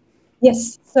can hear you.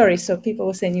 Yes, sorry. So people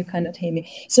were saying you cannot hear me.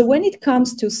 So when it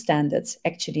comes to standards,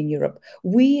 actually in Europe,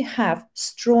 we have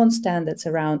strong standards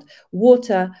around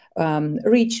water,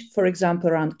 reach, for example,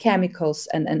 around chemicals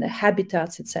and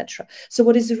habitats, etc. So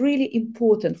what is really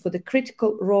important for the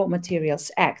Critical Raw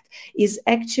Materials Act is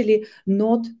actually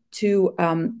not to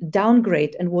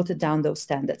downgrade and water down those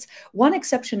standards. One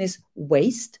exception is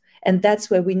waste. And that's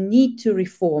where we need to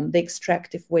reform the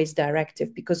extractive waste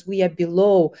directive, because we are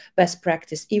below best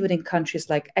practice, even in countries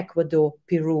like Ecuador,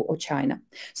 Peru, or China.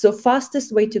 So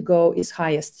fastest way to go is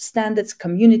highest standards.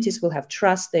 Communities will have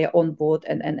trust, they are on board,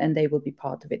 and they will be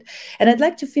part of it. And I'd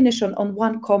like to finish on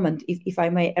one comment, if I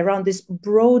may, around this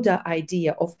broader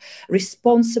idea of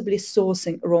responsibly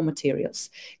sourcing raw materials.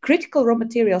 Critical Raw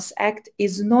Materials Act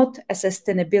is not a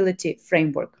sustainability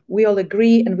framework. We all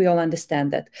agree and we all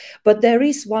understand that. But there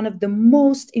is one of the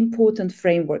most important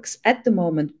frameworks at the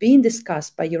moment being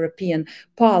discussed by European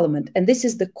Parliament, and this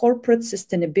is the Corporate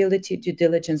Sustainability Due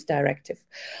Diligence Directive.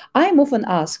 I'm often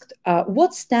asked,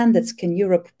 what standards can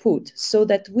Europe put so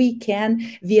that we can,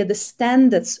 via the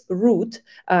standards route,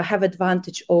 have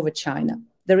advantage over China?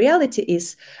 The reality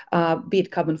is, be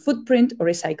it carbon footprint or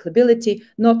recyclability,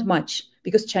 not much,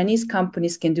 because Chinese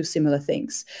companies can do similar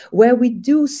things. Where we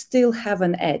do still have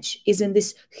an edge is in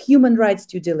this human rights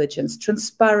due diligence,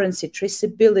 transparency,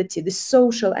 traceability, the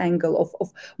social angle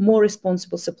of more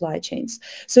responsible supply chains.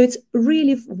 So it's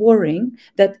really worrying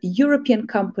that European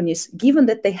companies, given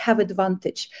that they have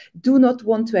advantage, do not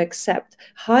want to accept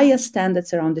higher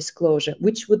standards around disclosure,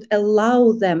 which would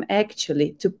allow them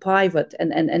actually to pivot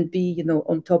and be,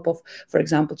 on top of, for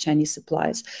example, Chinese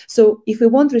suppliers. So if we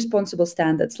want responsible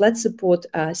standards, let's support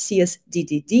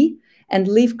CSDDD and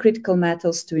leave critical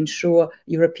metals to ensure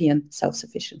European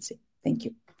self-sufficiency. Thank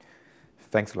you.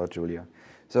 Thanks a lot, Julia.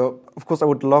 So, of course, I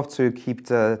would love to keep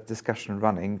the discussion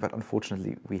running, but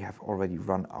unfortunately, we have already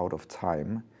run out of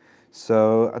time.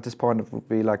 So, at this point, I would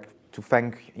really like to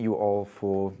thank you all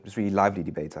for this really lively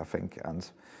debate, I think. And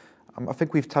I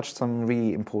think we've touched some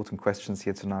really important questions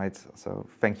here tonight. So,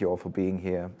 thank you all for being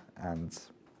here, and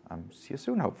see you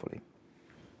soon, hopefully.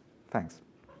 Thanks.